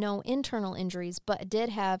camp had no internal injuries, but did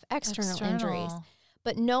have external injuries,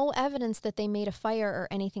 but no evidence that they made a fire or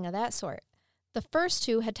anything of that sort. The first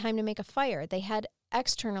 2 had time to make a fire. They had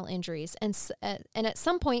external injuries, and at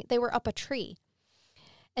some point they were up a tree.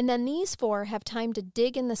 And then these 4 have time to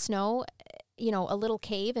dig in the snow, a little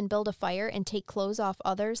cave and build a fire and take clothes off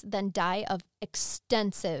others, then die of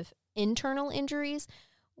extensive internal injuries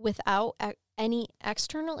without any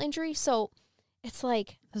external injury. So it's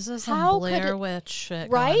like, this is some Blair Witch shit,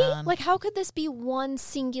 right? Going on. Like, how could this be one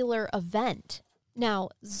singular event? Now,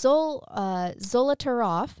 Zolotarov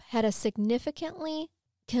had a significantly,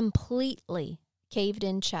 completely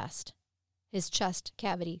caved-in chest. His chest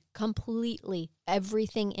cavity, completely,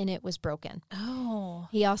 everything in it was broken. Oh.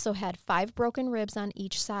 He also had 5 broken ribs on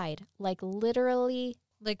each side, like literally.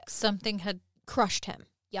 Like something had crushed him.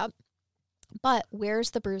 Yep. But where's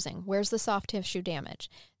the bruising? Where's the soft tissue damage?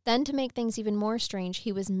 Then, to make things even more strange,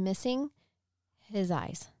 he was missing his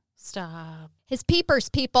eyes. Stop. His peepers,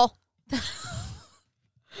 people. They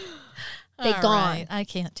gone. Right. I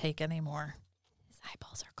can't take anymore. His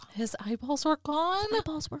eyeballs are gone. His eyeballs were gone? His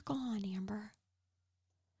eyeballs were gone, Amber.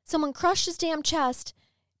 Someone crushed his damn chest,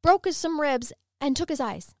 broke some ribs, and took his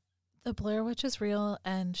eyes. The Blair Witch is real,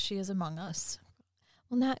 and she is among us.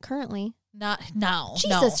 Well, not currently. Not now. Jesus,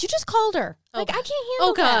 no. You just called her. Like, I can't handle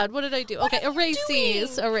Oh, God. that. What did I do? What okay,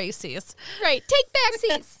 erases. Right. Take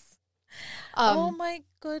backsies. Oh, my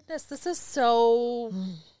goodness. This is so...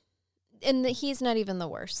 And he's not even the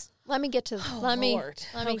worst. Let me get to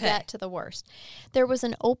get to the worst. There was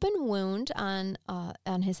an open wound on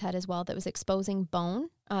his head as well that was exposing bone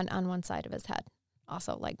on one side of his head.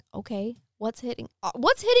 Also, like, okay, what's hitting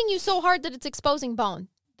you so hard that it's exposing bone?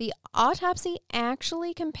 The autopsy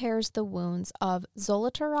actually compares the wounds of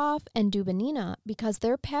Zolotaroff and Dubinina because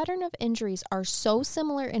their pattern of injuries are so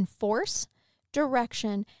similar in force,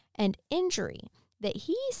 direction, and injury that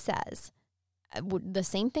he says the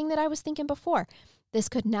same thing that I was thinking before. This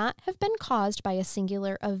could not have been caused by a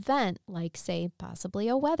singular event, like, say, possibly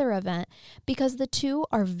a weather event, because the two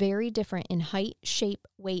are very different in height, shape,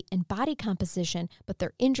 weight, and body composition, but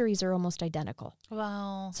their injuries are almost identical.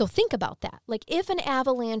 Wow. So think about that. Like, if an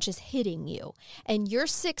avalanche is hitting you and you're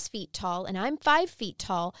 6 feet tall and I'm 5 feet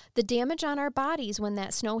tall, the damage on our bodies when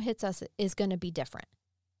that snow hits us is going to be different,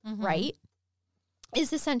 right?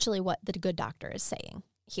 Is essentially what the good doctor is saying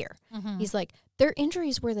here. He's like, their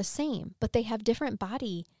injuries were the same, but they have different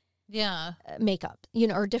body makeup,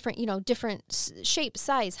 or different, different shape,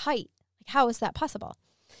 size, height. Like, how is that possible?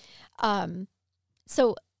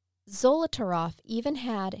 So Zolotaroff even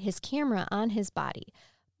had his camera on his body.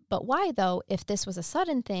 But why, though, if this was a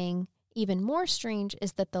sudden thing, even more strange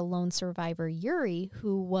is that the lone survivor, Yuri,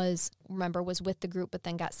 who was with the group but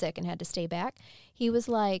then got sick and had to stay back, he was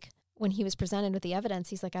like, when he was presented with the evidence,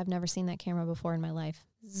 he's like, I've never seen that camera before in my life.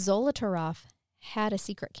 Zolotaroff had a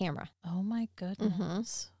secret camera. Oh my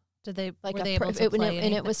goodness! Did they were they able to play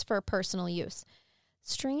and it was for personal use?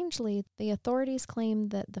 Strangely, the authorities claimed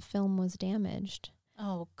that the film was damaged.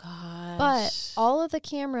 Oh gosh! But all of the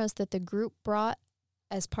cameras that the group brought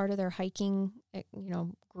as part of their hiking,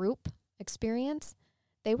 group experience,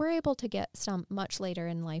 they were able to get some much later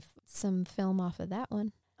in life some film off of that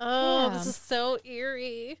one. Oh, This is so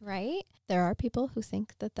eerie. Right? There are people who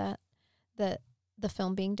think that the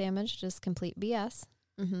film being damaged is complete BS.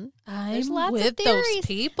 There's lots of theories. Those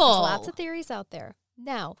people. There's lots of theories out there.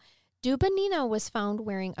 Now, Dubinina was found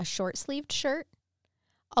wearing a short-sleeved shirt,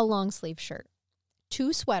 a long-sleeved shirt,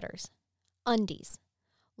 2 sweaters, undies,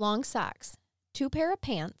 long socks, 2 pair of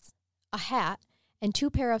pants, a hat, and 2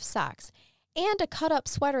 pair of socks, and a cut-up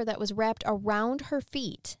sweater that was wrapped around her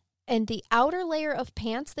feet. And the outer layer of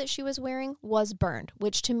pants that she was wearing was burned,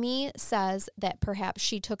 which to me says that perhaps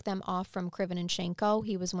she took them off from Krivonishenko.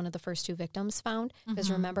 He was one of the first 2 victims found, because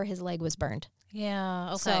remember, his leg was burned.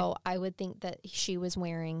 Yeah, okay. So I would think that she was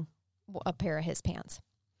wearing a pair of his pants.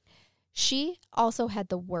 She also had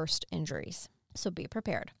the worst injuries, so be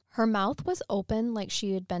prepared. Her mouth was open like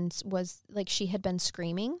she had been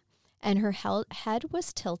screaming, and her head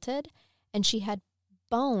was tilted, and she had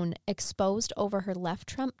bone exposed over her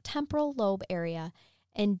left temporal lobe area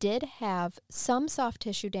and did have some soft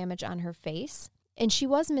tissue damage on her face. And she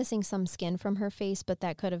was missing some skin from her face, but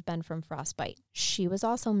that could have been from frostbite. She was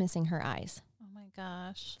also missing her eyes. Oh my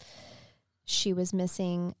gosh. She was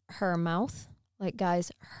missing her mouth. Like,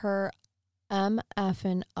 guys, her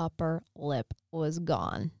MFing upper lip was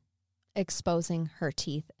gone, exposing her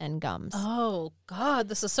teeth and gums. Oh God,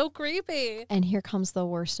 this is so creepy. And here comes the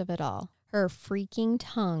worst of it all. Her freaking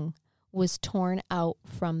tongue was torn out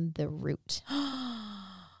from the root.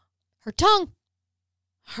 Her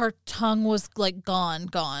tongue was like gone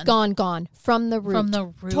from the root. From the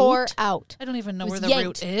root? Tore out. I don't even know where the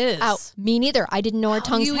root is. Out. Me neither. I didn't know her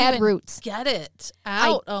tongues had roots. Get it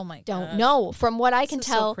out. Oh my God. Don't know. From what I can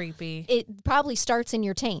tell, so creepy. It probably starts in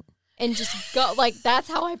your taint and just go like, that's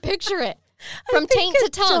how I picture it. From taint to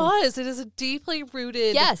tongue. It does. It is a deeply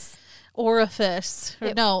rooted. Yes. Orifice.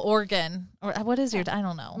 Organ. Or what is your, I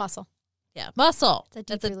don't know. Muscle. Yeah. Muscle.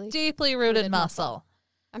 It's a deeply rooted muscle.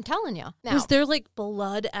 I'm telling you. Now, was there like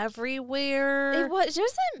blood everywhere? It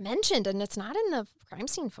wasn't mentioned, and it's not in the crime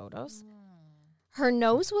scene photos. Her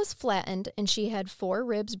nose was flattened, and she had 4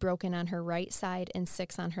 ribs broken on her right side and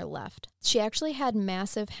 6 on her left. She actually had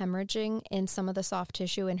massive hemorrhaging in some of the soft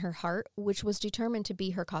tissue in her heart, which was determined to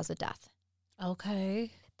be her cause of death.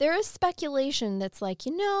 Okay. There is speculation that's like,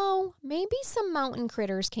 maybe some mountain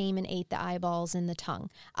critters came and ate the eyeballs and the tongue.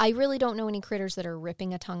 I really don't know any critters that are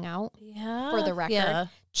ripping a tongue out. Yeah. For the record.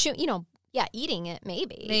 Yeah. Eating it,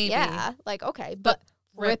 maybe. Maybe. Yeah. Like, okay. But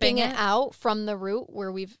ripping it out from the root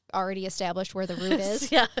where we've already established where the root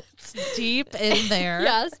is. Yeah. It's deep in there.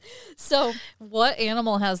 Yes. So what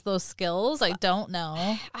animal has those skills? I don't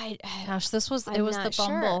know. Gosh, it was the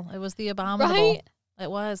bumble. Sure. It was the abominable. Right? It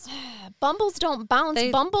was. Bumbles don't bounce.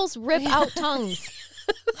 Bumbles rip out tongues.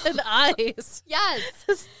 And eyes. Yes.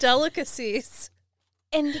 It's delicacies.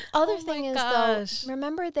 And the other thing is, though,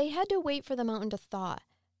 remember, they had to wait for the mountain to thaw.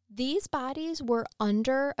 These bodies were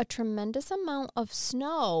under a tremendous amount of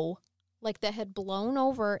snow like that had blown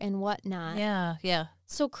over and whatnot. Yeah, yeah.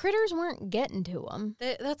 So critters weren't getting to them.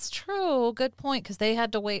 That's true. Good point, because they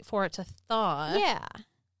had to wait for it to thaw. Yeah.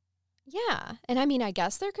 Yeah. And I mean, I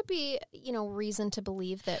guess there could be, reason to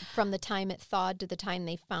believe that from the time it thawed to the time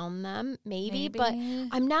they found them, maybe. But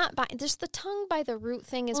I'm not buying. Just the tongue by the root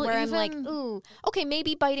thing is where I'm like, ooh, okay,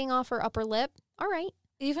 maybe biting off her upper lip. All right.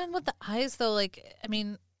 Even with the eyes, though, like, I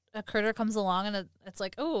mean, a critter comes along and it's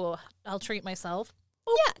like, oh, I'll treat myself.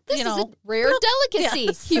 Yeah, this is a rare delicacy.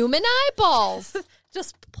 Yes. Human eyeballs.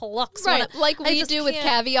 Just plucks. Right, like we do with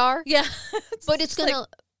caviar. Yeah. But it's going to...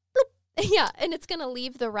 Yeah, and it's going to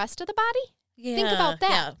leave the rest of the body? Yeah. Think about that.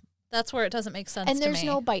 Yeah. That's where it doesn't make sense to me. And there's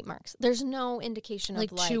no bite marks. There's no indication of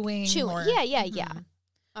like chewing. Or, yeah.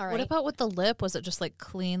 All right. What about with the lip? Was it just like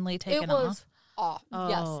cleanly taken off? It was off. Oh.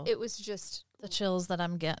 Yes, it was just... The chills that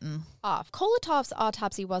I'm getting. Off. Kolotov's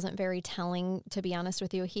autopsy wasn't very telling, to be honest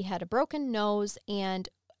with you. He had a broken nose and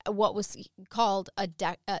what was called a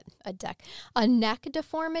neck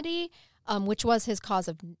deformity, which was his cause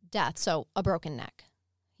of death. So a broken neck.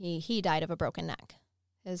 He died of a broken neck.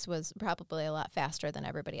 His was probably a lot faster than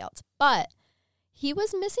everybody else. But he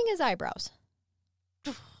was missing his eyebrows.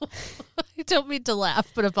 I don't mean to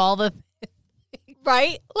laugh, but of all the...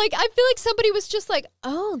 Right? Like, I feel like somebody was just like,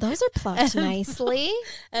 oh, those are plucked nicely.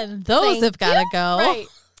 And those have got to go. Right.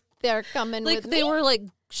 They're coming like with they me. were like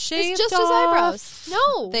shaved just off. His eyebrows.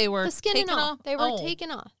 No. They were the skin and all. off. They were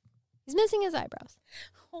taken off. He's missing his eyebrows.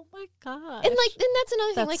 Oh my god. And that's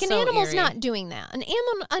another thing. Like an animal's eerie. not doing that. An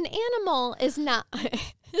animal is not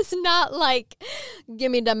it's not like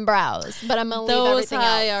give me them brows, but I'm gonna leave everything else.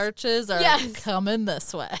 Those high arches are coming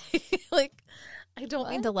this way. Like I don't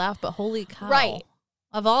mean to laugh, but holy cow. Right.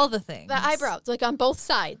 Of all the things. The eyebrows, like on both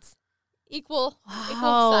sides. Equal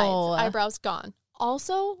sides. Eyebrows gone.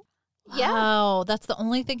 Also, wow, that's the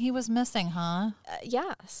only thing he was missing, huh?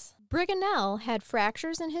 Yes. Brigonell had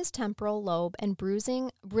fractures in his temporal lobe and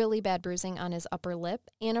bruising, really bad bruising on his upper lip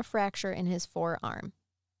and a fracture in his forearm.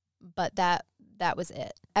 But that was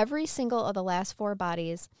it. Every single of the last 4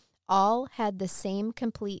 bodies all had the same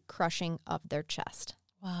complete crushing of their chest.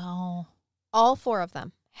 Wow. All 4 of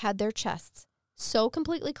them had their chests so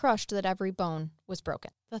completely crushed that every bone was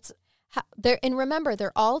broken. And remember,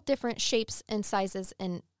 they're all different shapes and sizes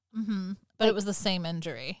and... Mm-hmm. But it was the same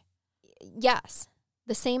injury. Yes.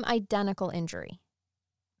 The same identical injury.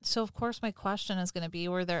 So, of course, my question is going to be,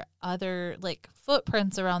 were there other, like,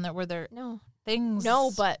 footprints around there? Were there things? No,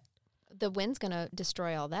 but the wind's going to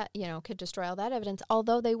destroy all that, could destroy all that evidence.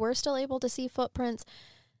 Although they were still able to see footprints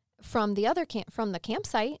from the other from the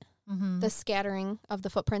campsite, the scattering of the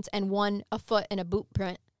footprints, and a foot and a boot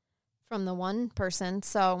print from the one person.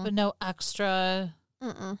 So, but no extra,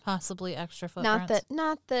 possibly extra footprints?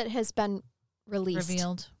 Not that has been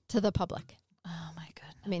revealed to the public. Oh, my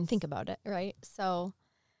goodness. I mean, think about it, right? So,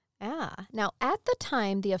 yeah. Now, at the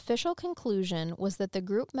time, the official conclusion was that the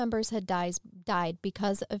group members had died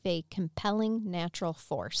because of a compelling natural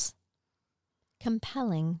force.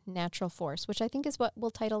 Compelling natural force, which I think is what we'll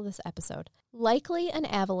title this episode. Likely an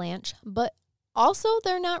avalanche, but also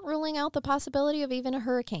they're not ruling out the possibility of even a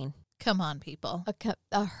hurricane. Come on, people.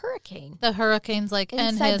 A hurricane. The hurricane's like,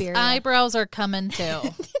 and Siberia. His eyebrows are coming too.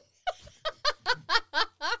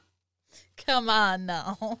 Come on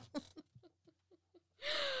now.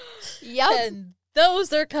 Yep. And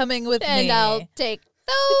those are coming with me. And I'll take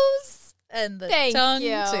those. And the tongue too.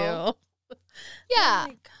 Yeah. Oh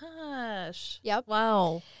my gosh. Yep.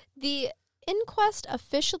 Wow. The inquest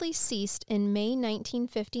officially ceased in May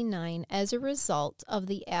 1959 as a result of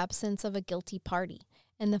the absence of a guilty party,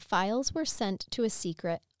 and the files were sent to a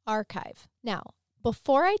secret archive. Now,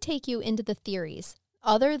 before I take you into the theories,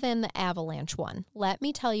 other than the avalanche one, let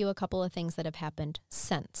me tell you a couple of things that have happened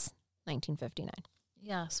since 1959.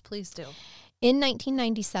 Yes, please do. In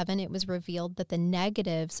 1997, it was revealed that the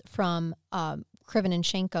negatives from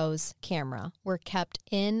Krivonishenko's camera were kept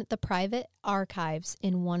in the private archives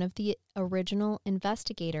in one of the original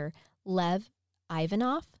investigator, Lev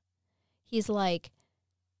Ivanov. He's like,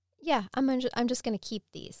 yeah, I'm just going to keep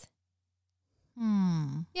these.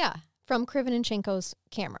 Yeah, from Krivonishenko's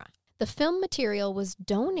camera. The film material was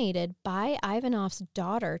donated by Ivanov's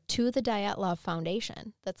daughter to the Dyatlov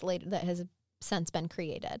Foundation that has since been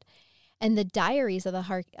created. And the diaries of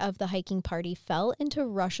the hiking party fell into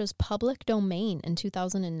Russia's public domain in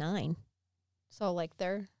 2009. So, like,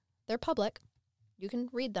 they're public. You can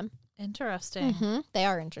read them. Interesting. Mm-hmm. They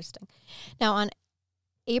are interesting. Now, on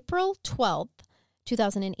April 12th,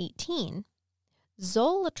 2018,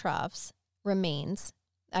 Zolotrov's remains,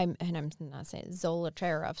 I'm not saying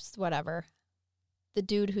Zolotarov's, whatever, the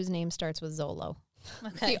dude whose name starts with Zolo.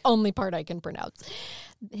 Okay. The only part I can pronounce.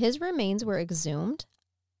 His remains were exhumed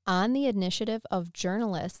on the initiative of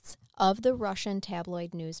journalists of the Russian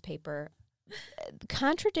tabloid newspaper.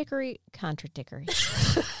 Contradictory. That's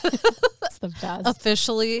the best.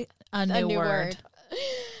 Officially a new word.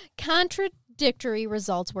 Contradictory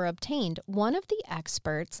results were obtained. One of the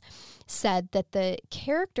experts said that the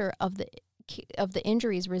character of the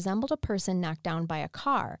injuries resembled a person knocked down by a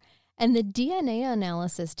car, and the DNA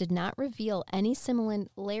analysis did not reveal any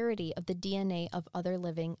similarity of the DNA of other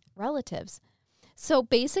living relatives. So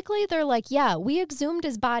basically, they're like, yeah, we exhumed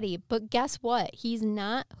his body, but guess what? He's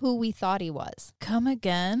not who we thought he was. Come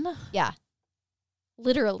again? Yeah.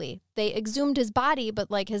 Literally. They exhumed his body,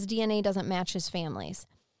 but like his DNA doesn't match his family's.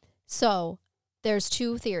 So there's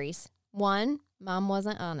two theories. One, mom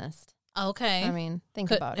wasn't honest. Okay. I mean,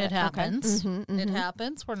 think about it. It happens. Okay. It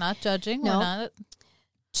happens. We're not judging. No. We're not.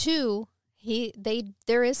 Two,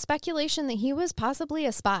 there is speculation that he was possibly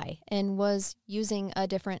a spy and was using a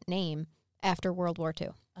different name after World War II.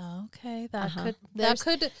 Okay,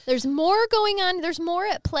 There's more going on. There's more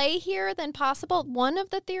at play here than possible. One of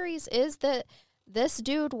the theories is that this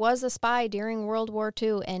dude was a spy during World War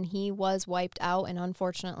II and he was wiped out, and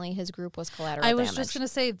unfortunately his group was collateral damage. I was just going to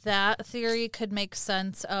say that theory could make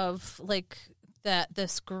sense of like that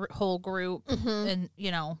this whole group and, you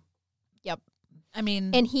know. Yep. I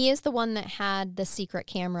mean. And he is the one that had the secret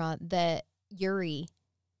camera that Yuri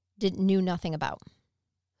knew nothing about.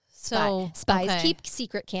 So spies keep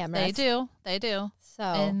secret cameras. They do. So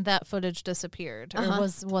and that footage disappeared or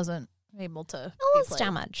wasn't able to. It was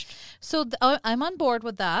damaged. So I'm on board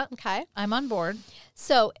with that. Okay, I'm on board.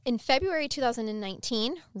 So in February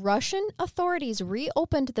 2019, Russian authorities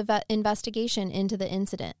reopened the investigation into the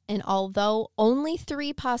incident, and although only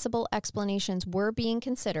 3 possible explanations were being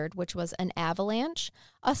considered, which was an avalanche,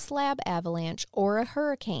 a slab avalanche, or a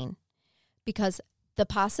hurricane, because the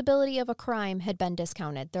possibility of a crime had been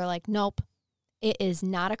discounted. They're like, nope, it is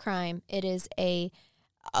not a crime. It is an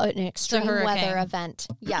extreme weather event.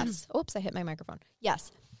 Yes. Oops, I hit my microphone. Yes.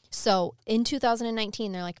 So in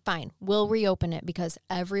 2019, they're like, fine, we'll reopen it because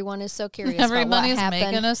everyone is so curious about what happened.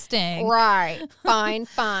 Making a stink. Right.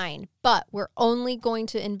 Fine. But we're only going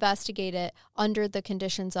to investigate it under the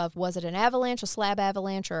conditions of, was it an avalanche, a slab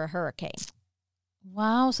avalanche, or a hurricane?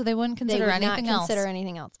 Wow. So they wouldn't consider anything else. Consider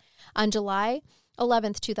anything else. On July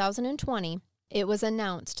 11th, 2020, it was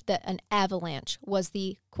announced that an avalanche was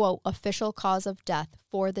the, quote, official cause of death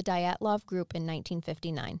for the Dyatlov group in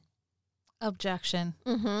 1959. Objection.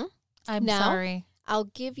 Mm-hmm. I'm sorry. I'll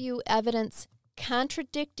give you evidence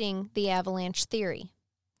contradicting the avalanche theory.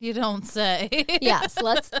 You don't say. Yes,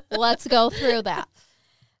 let's go through that.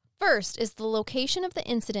 First is the location of the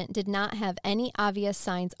incident did not have any obvious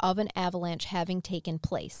signs of an avalanche having taken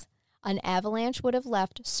place. An avalanche would have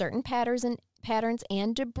left certain patterns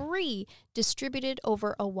and debris distributed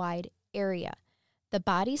over a wide area. The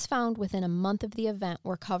bodies found within a month of the event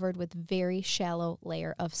were covered with very shallow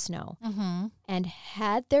layer of snow. Mm-hmm. And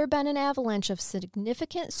had there been an avalanche of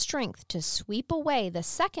significant strength to sweep away the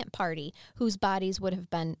second party, whose bodies would have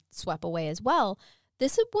been swept away as well,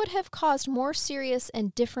 this would have caused more serious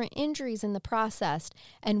and different injuries in the process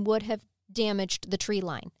and would have damaged the tree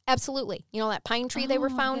line. Absolutely. You know that pine tree they were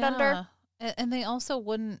found under? And they also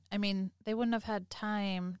wouldn't have had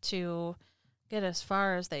time to get as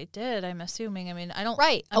far as they did, I'm assuming. I mean, I'm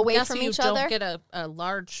away from each other. Don't get a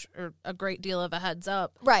large or a great deal of a heads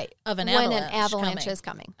up. Right. Of an when avalanche an avalanche coming. is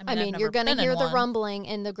coming. I mean you're going to hear the rumbling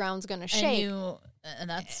and the ground's going to shake. And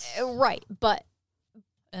that's right.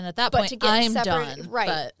 And at that point, I'm done. Right.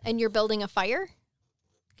 But, and you're building a fire?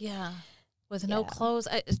 Yeah. With no clothes.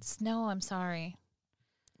 I'm sorry.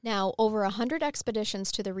 Now, over 100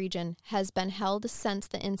 expeditions to the region has been held since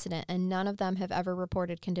the incident, and none of them have ever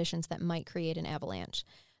reported conditions that might create an avalanche.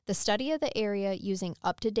 The study of the area using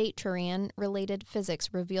up-to-date terrain-related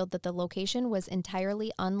physics revealed that the location was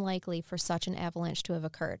entirely unlikely for such an avalanche to have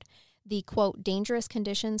occurred. The, quote, dangerous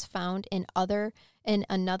conditions found in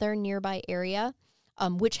another nearby area,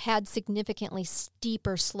 which had significantly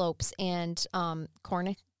steeper slopes and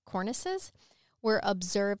cornices, were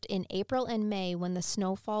observed in April and May when the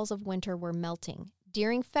snowfalls of winter were melting.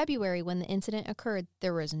 During February, when the incident occurred,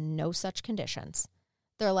 there was no such conditions.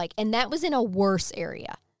 They're like, and that was in a worse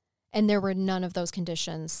area. And there were none of those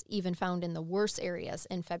conditions even found in the worse areas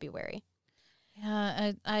in February.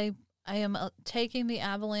 Yeah, I am taking the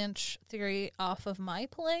avalanche theory off of my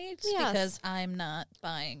plate because I'm not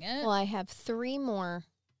buying it. Well, I have 3 more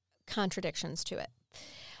contradictions to it.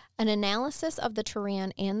 An analysis of the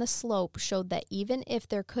terrain and the slope showed that even if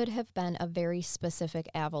there could have been a very specific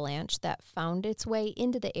avalanche that found its way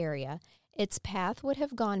into the area, its path would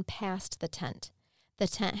have gone past the tent. The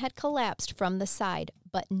tent had collapsed from the side,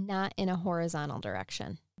 but not in a horizontal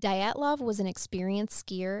direction. Dyatlov was an experienced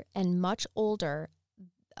skier and much older,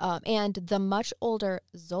 and the much older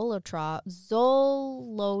Zolotarov,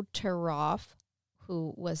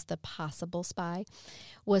 who was the possible spy,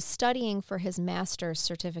 was studying for his master's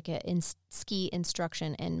certificate in ski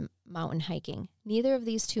instruction and mountain hiking. Neither of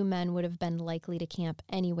these two men would have been likely to camp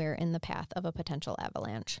anywhere in the path of a potential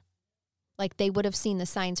avalanche. Like, they would have seen the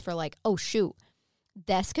signs for, like, oh, shoot,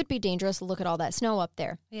 this could be dangerous. Look at all that snow up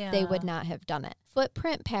there. Yeah. They would not have done it.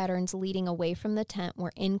 Footprint patterns leading away from the tent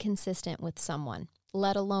were inconsistent with someone,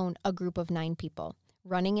 let alone a group of 9 people,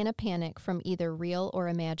 running in a panic from either real or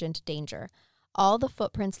imagined danger. All the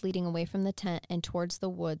footprints leading away from the tent and towards the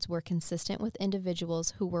woods were consistent with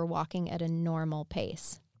individuals who were walking at a normal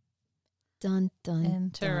pace. Dun, dun,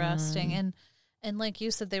 Interesting. dun. And like you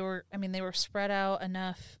said, they were spread out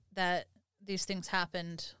enough that these things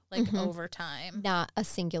happened like over time. Not a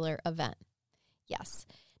singular event. Yes.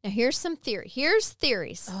 Now here's some theory. Here's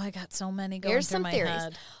theories. Oh, I got so many going through my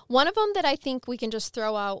head. One of them that I think we can just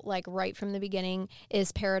throw out like right from the beginning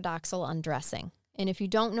is paradoxal undressing. And if you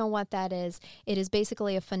don't know what that is, it is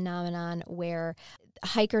basically a phenomenon where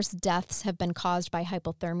hikers' deaths have been caused by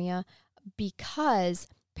hypothermia, because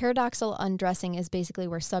paradoxal undressing is basically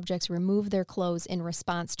where subjects remove their clothes in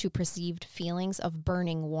response to perceived feelings of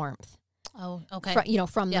burning warmth. Oh, okay.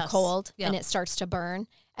 From the cold, Yep. and it starts to burn,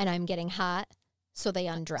 and I'm getting hot, so they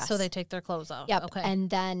undress. So they take their clothes off. Yep. Okay. And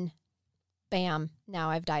then, bam, now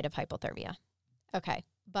I've died of hypothermia. Okay.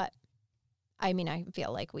 But, I mean, I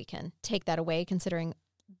feel like we can take that away, considering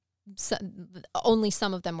only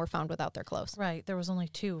some of them were found without their clothes. Right. There was only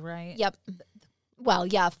 2, right? Yep. Well,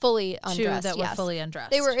 yeah, fully undressed. 2 that were fully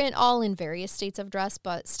undressed. They were all in various states of dress,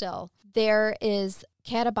 but still. There is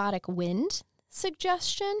katabatic wind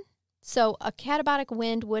suggestion. So a katabatic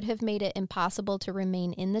wind would have made it impossible to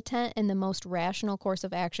remain in the tent, and the most rational course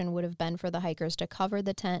of action would have been for the hikers to cover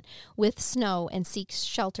the tent with snow and seek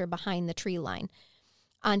shelter behind the tree line.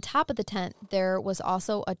 On top of the tent, there was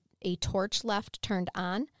also a torch left turned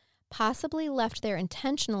on, possibly left there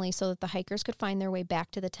intentionally so that the hikers could find their way back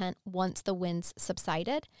to the tent once the winds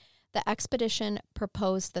subsided. The expedition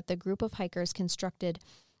proposed that the group of hikers constructed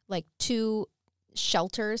like 2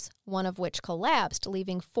 shelters, one of which collapsed,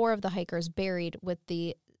 leaving 4 of the hikers buried with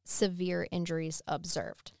the severe injuries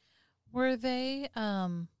observed. Were they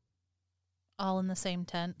all in the same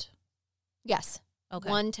tent? Yes. Okay.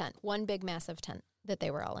 One tent, one big massive tent that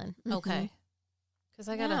they were all in. Mm-hmm. Okay. Because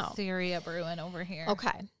I got a theory of brewing over here.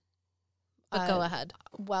 Okay. But go ahead.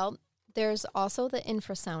 Well, there's also the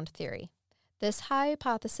infrasound theory. This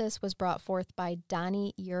hypothesis was brought forth by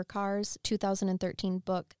Donnie Yerkar's 2013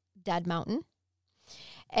 book, Dead Mountain.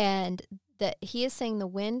 And that he is saying the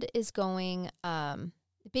wind is going,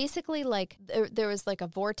 basically like there was like a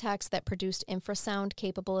vortex that produced infrasound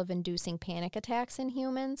capable of inducing panic attacks in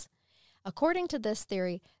humans. According to this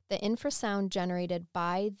theory, the infrasound generated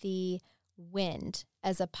by the wind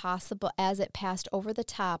as it passed over the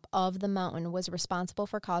top of the mountain was responsible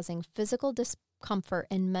for causing physical discomfort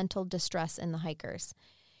and mental distress in the hikers.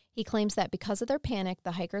 He claims that because of their panic,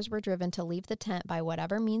 the hikers were driven to leave the tent by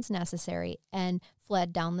whatever means necessary and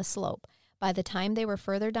fled down the slope. By the time they were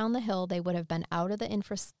further down the hill, they would have been out of the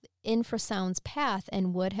infrasound's path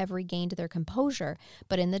and would have regained their composure,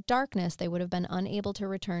 but in the darkness, they would have been unable to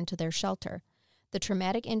return to their shelter. The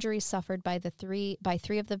traumatic injuries suffered by 3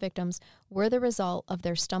 of the victims were the result of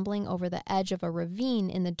their stumbling over the edge of a ravine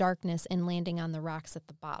in the darkness and landing on the rocks at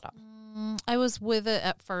the bottom. I was with it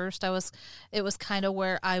at first. It was kind of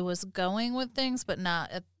where I was going with things, but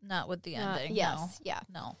not with the ending. Yes, no. yeah.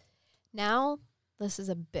 No. Now, this is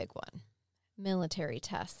a big one. Military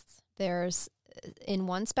tests. There's, in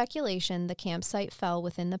one speculation, the campsite fell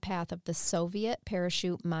within the path of the Soviet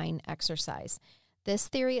parachute mine exercise. This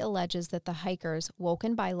theory alleges that the hikers,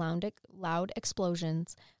 woken by loud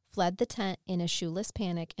explosions, fled the tent in a shoeless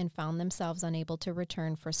panic and found themselves unable to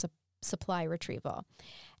return for supply retrieval.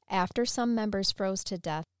 After some members froze to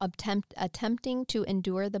death, attempting to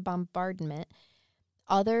endure the bombardment,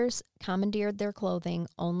 others commandeered their clothing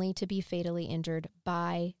only to be fatally injured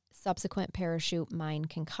by subsequent parachute mine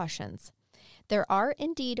concussions. There are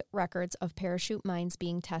indeed records of parachute mines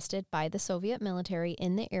being tested by the Soviet military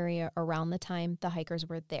in the area around the time the hikers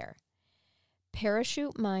were there.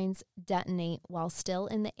 Parachute mines detonate while still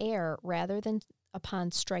in the air rather than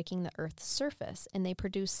upon striking the Earth's surface, and they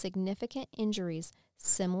produce significant injuries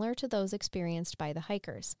similar to those experienced by the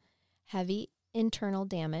hikers. Heavy internal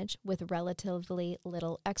damage with relatively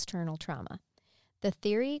little external trauma. The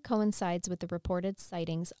theory coincides with the reported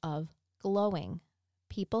sightings of glowing.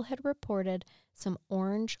 People had reported some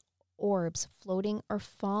orange orbs floating or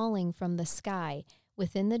falling from the sky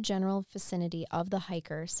within the general vicinity of the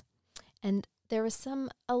hikers. And there was some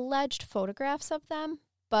alleged photographs of them,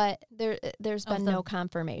 but there's been no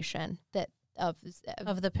confirmation that of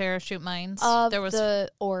the parachute mines. There was the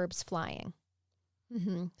orbs flying.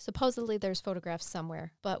 Mm-hmm. Supposedly there's photographs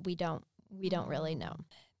somewhere, but we don't really know.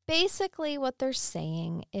 Basically what they're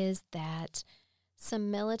saying is that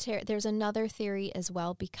there's another theory as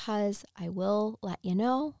well, because I will let you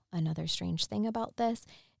know, another strange thing about this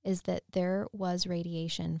is that there was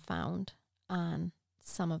radiation found on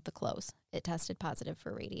some of the clothes. It tested positive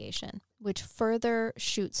for radiation, which further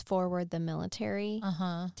shoots forward the military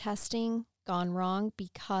testing gone wrong,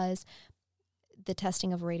 because the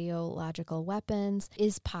testing of radiological weapons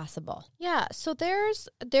is possible. Yeah, so there's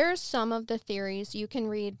some of the theories. You can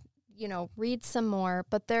read some more,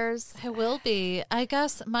 but it will be. I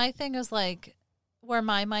guess my thing is like, where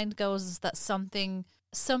my mind goes is that something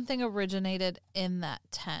originated in that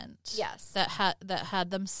tent. Yes. That had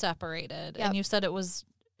them separated. Yep. And you said it was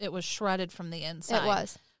shredded from the inside. It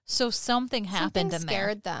was. So something happened in there.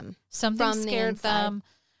 Scared them. Something scared them.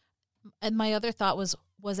 And my other thought was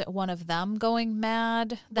it one of them going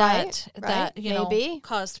mad that maybe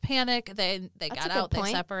caused panic? They got out, they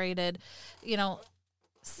separated,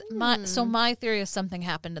 My theory is something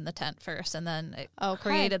happened in the tent first, and then it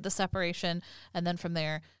created the separation, and then from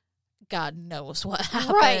there, God knows what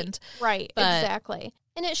happened. Right, exactly.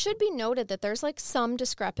 And it should be noted that there's like some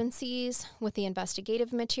discrepancies with the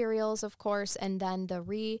investigative materials, of course, and then the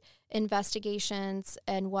re-investigations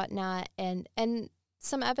and whatnot, and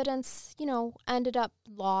some evidence, ended up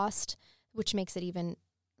lost, which makes it even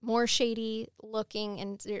more shady looking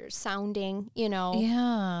and sounding,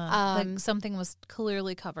 Yeah. Like something was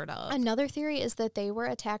clearly covered up. Another theory is that they were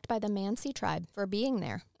attacked by the Mansi tribe for being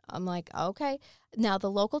there. I'm like, okay. Now, the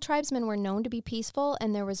local tribesmen were known to be peaceful,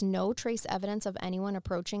 and there was no trace evidence of anyone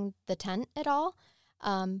approaching the tent at all.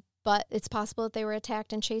 But it's possible that they were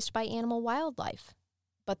attacked and chased by animal wildlife.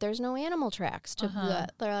 But there's no animal tracks. They're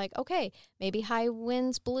like, okay, maybe high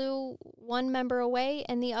winds blew one member away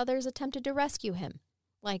and the others attempted to rescue him.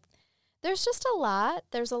 Like, there's just a lot.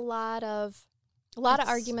 There's a lot of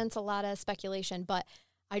arguments, a lot of speculation. But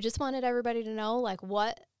I just wanted everybody to know, like,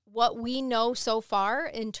 what we know so far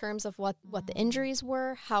in terms of what the injuries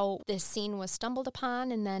were, how this scene was stumbled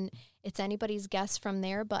upon, and then it's anybody's guess from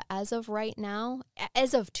there. But as of right now,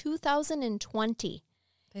 as of 2020,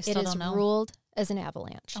 it is ruled as an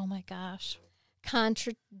avalanche. Oh my gosh.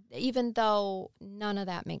 Even though none of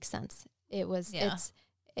that makes sense. It was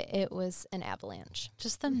it was an avalanche.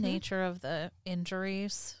 Just the nature of the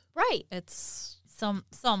injuries. Right. It's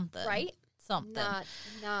something. Right? Something.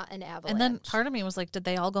 Not an avalanche. And then part of me was like, did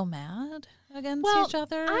they all go mad against each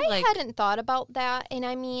other? I hadn't thought about that, and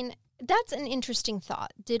I mean, that's an interesting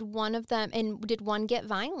thought. Did one get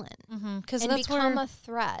violent and become a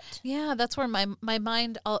threat? Yeah, that's where my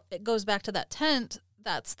mind it goes back to that tent.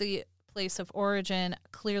 That's the place of origin.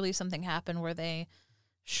 Clearly something happened where they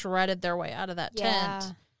shredded their way out of that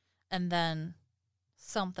tent, and then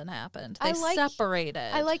something happened. They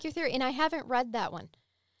separated. I like your theory, and I haven't read that one.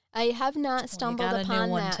 I have not stumbled upon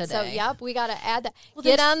that. Today. So, we got to add that. Well,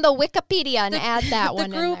 get on the Wikipedia and add that one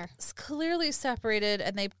in there. The group's clearly separated,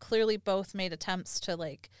 and they clearly both made attempts to,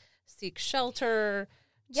 like, seek shelter,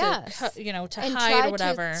 to hide or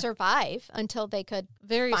whatever. To survive until they could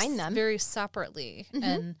find them. Very separately. Mm-hmm.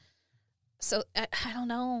 And so, I don't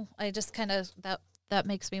know. I just kind of, that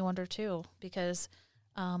makes me wonder, too, because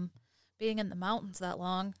being in the mountains that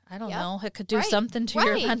long, I don't know. It could do something to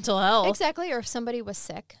your mental health. Exactly. Or if somebody was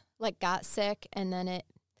sick, like got sick, and then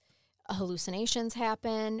hallucinations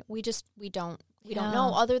happen. We don't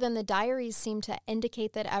know. Other than the diaries seem to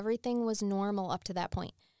indicate that everything was normal up to that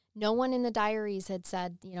point. No one in the diaries had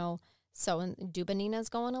said, so Dubonina's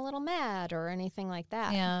going a little mad or anything like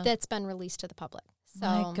that. Yeah. That's been released to the public. So,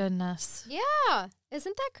 my goodness. Yeah.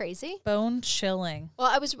 Isn't that crazy? Bone chilling.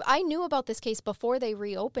 Well, I knew about this case before they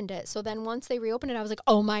reopened it. So then once they reopened it, I was like,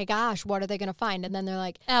 oh my gosh, what are they going to find? And then they're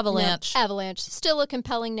like, avalanche. No, avalanche. Still a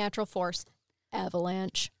compelling natural force.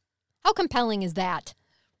 Avalanche. How compelling is that?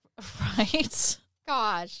 Right.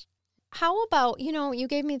 Gosh. How about, you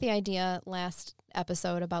gave me the idea last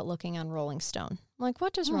episode about looking on Rolling Stone. Like,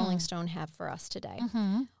 what does Rolling Stone have for us today?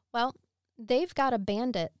 Mm-hmm. Well, they've got a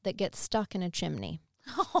bandit that gets stuck in a chimney.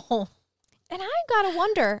 Oh. And I gotta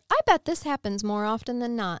wonder, I bet this happens more often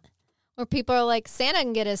than not. Where people are like, Santa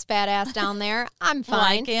can get his fat ass down there. I'm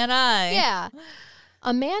fine. Why can't I? Yeah.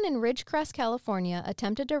 A man in Ridgecrest, California,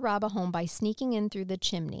 attempted to rob a home by sneaking in through the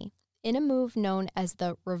chimney in a move known as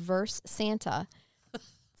the reverse Santa.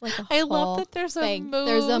 Like I love that there's a move.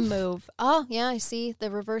 There's a move. Oh, yeah, I see. The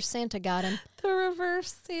reverse Santa got him. The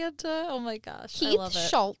reverse Santa. Oh, my gosh. Keith I love it.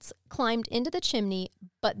 Schultz climbed into the chimney,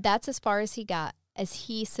 but that's as far as he got, as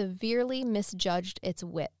he severely misjudged its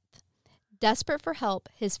width. Desperate for help,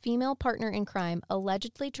 his female partner in crime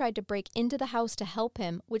allegedly tried to break into the house to help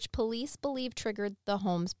him, which police believe triggered the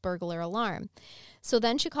home's burglar alarm. So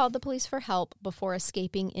then she called the police for help before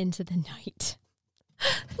escaping into the night.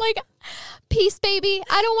 Like, peace, baby.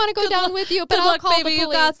 I don't want to go down with you, but I'll call the police.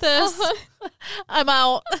 You got this. I'm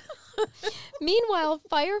out. Meanwhile,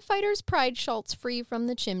 firefighters pried Schultz free from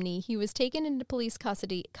the chimney. He was taken into police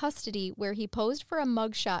custody where he posed for a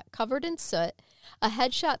mugshot covered in soot, a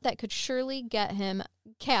headshot that could surely get him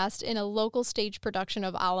cast in a local stage production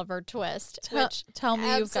of Oliver Twist. Tell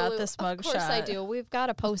me you've got this mugshot. Of course I do. We've got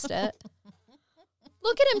to post it.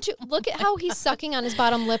 Look at him, too. Look at how he's sucking on his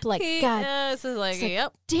bottom lip like, God. This is like,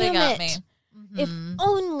 yep, damn they got me. Mm-hmm. If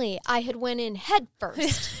only I had went in head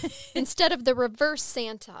first instead of the reverse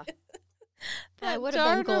Santa. That would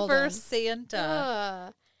have been golden. Reverse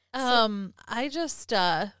Santa. I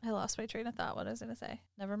lost my train of thought. What I was going to say.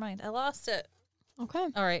 Never mind. I lost it. Okay.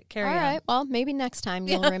 All right. Carry on. All right. Well, maybe next time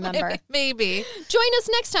you'll remember. Maybe. Join us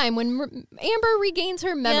next time when Amber regains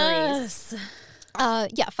her memories.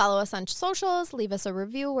 Yes. Follow us on socials. Leave us a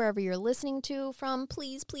review wherever you're listening to from.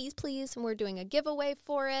 Please, please, please. And we're doing a giveaway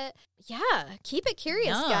for it. Yeah. Keep it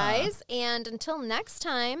curious, guys. And until next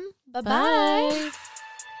time, bye-bye. Bye.